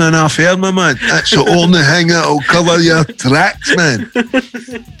you're having an affair, my man, that's the only thing that'll cover your tracks, man.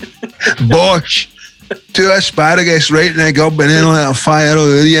 Bosh. 2 asparagus right in the gob and then let a fire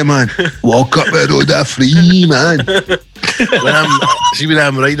over you, man. Walk up the road free, man. when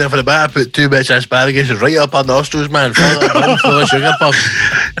I'm riding for the back, I put 2 bits of asparagus right up her nostrils, man. Full of sugar puffs.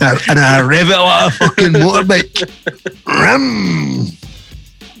 And I rev it like a fucking motorbike. Ram.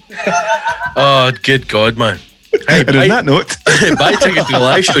 Oh, good God, man. Hey, and on that note, buy tickets to the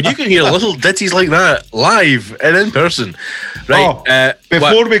live show. You can hear little ditties like that live and in person. Right.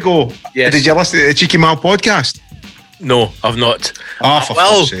 Before we go, did you listen to the Cheeky Mal podcast? No, I've not. I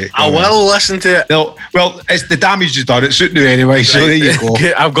will listen to it. No, well, it's the damage is done. It's suiting you anyway, so there you go.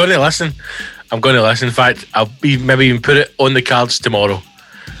 I'm going to listen. In fact, I'll maybe even put it on the cards tomorrow.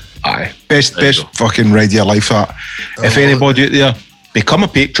 Aye, best fucking ride of your life. That. If anybody out there, become a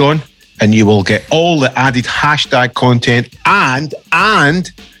patron, and you will get all the added hashtag content and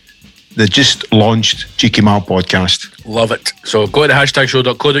the just launched Cheeky Mal podcast. Love it. So go to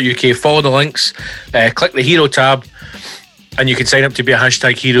hashtagshow.co.uk, follow the links, click the hero tab, and you can sign up to be a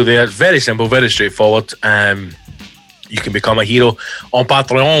hashtag hero there. It's very simple, very straightforward. You can become a hero on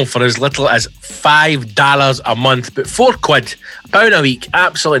Patreon for as little as $5 a month, but £4, £1 a week,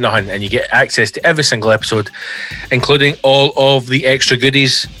 absolutely nothing, and you get access to every single episode, including all of the extra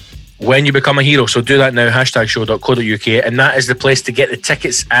goodies when you become a hero. So do that now, hashtagshow.co.uk, and that is the place to get the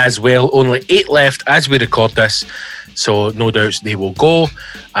tickets as well. Only 8 left as we record this, so no doubts they will go,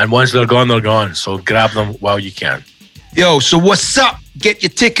 and once they're gone, they're gone. So grab them while you can. Yo, so what's up? Get your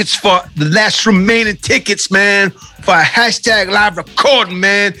tickets for the last remaining tickets, man, for a hashtag live recording,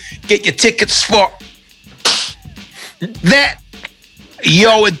 man. Get your tickets for that.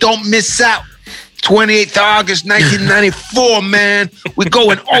 Yo, and don't miss out. 28th August 1994, man. We're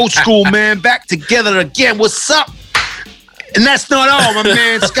going old school, man. Back together again. What's up? And that's not all, my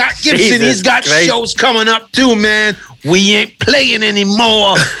man. Scott Gibson, he's got shows coming up too, man. We ain't playing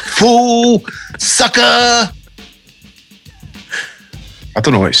anymore. Fool, sucker. I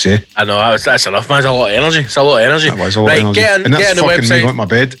don't know what to say. I know, that's enough, man. It's a lot of energy. That was a lot of energy. Get on the website. Me my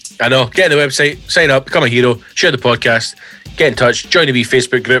bed. I know. Get on the website, sign up, become a hero, share the podcast, get in touch, join the wee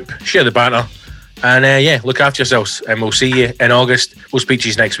Facebook group, share the banter, and look after yourselves. And we'll see you in August. We'll speak to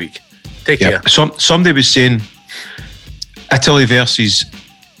you next week. Take care. Somebody was saying Italy versus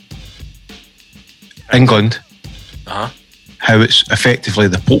England. How it's effectively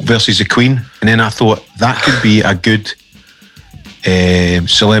the Pope versus the Queen, and then I thought that could be a good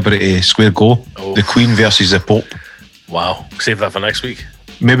celebrity square go. The Queen versus the Pope. Wow, save that for next week.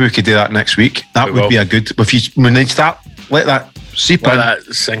 Maybe we could do that next week. That would be a good. When they start, let that seep in. Let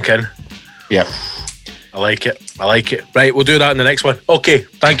that sink in. Yeah, I like it. Right, we'll do that in the next one. Okay,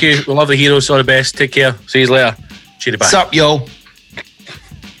 thank you. We love the heroes. All the best. Take care. See you later. Cheery bye. What's up, yo?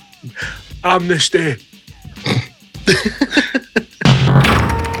 Amnesty.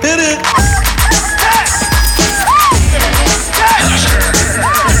 Hit it.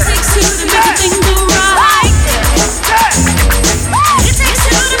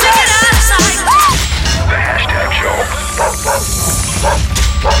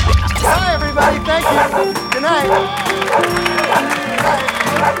 Hi, everybody. Thank you. Good night.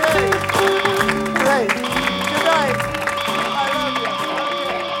 Great. Good night. I love you.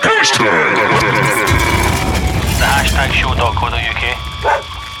 Hashtag. The hashtagshow.co.uk.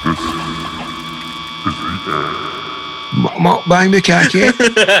 Bang the khaki.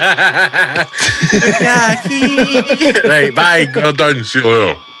 Right, bye. We're done. See you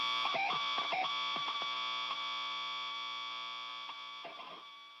later.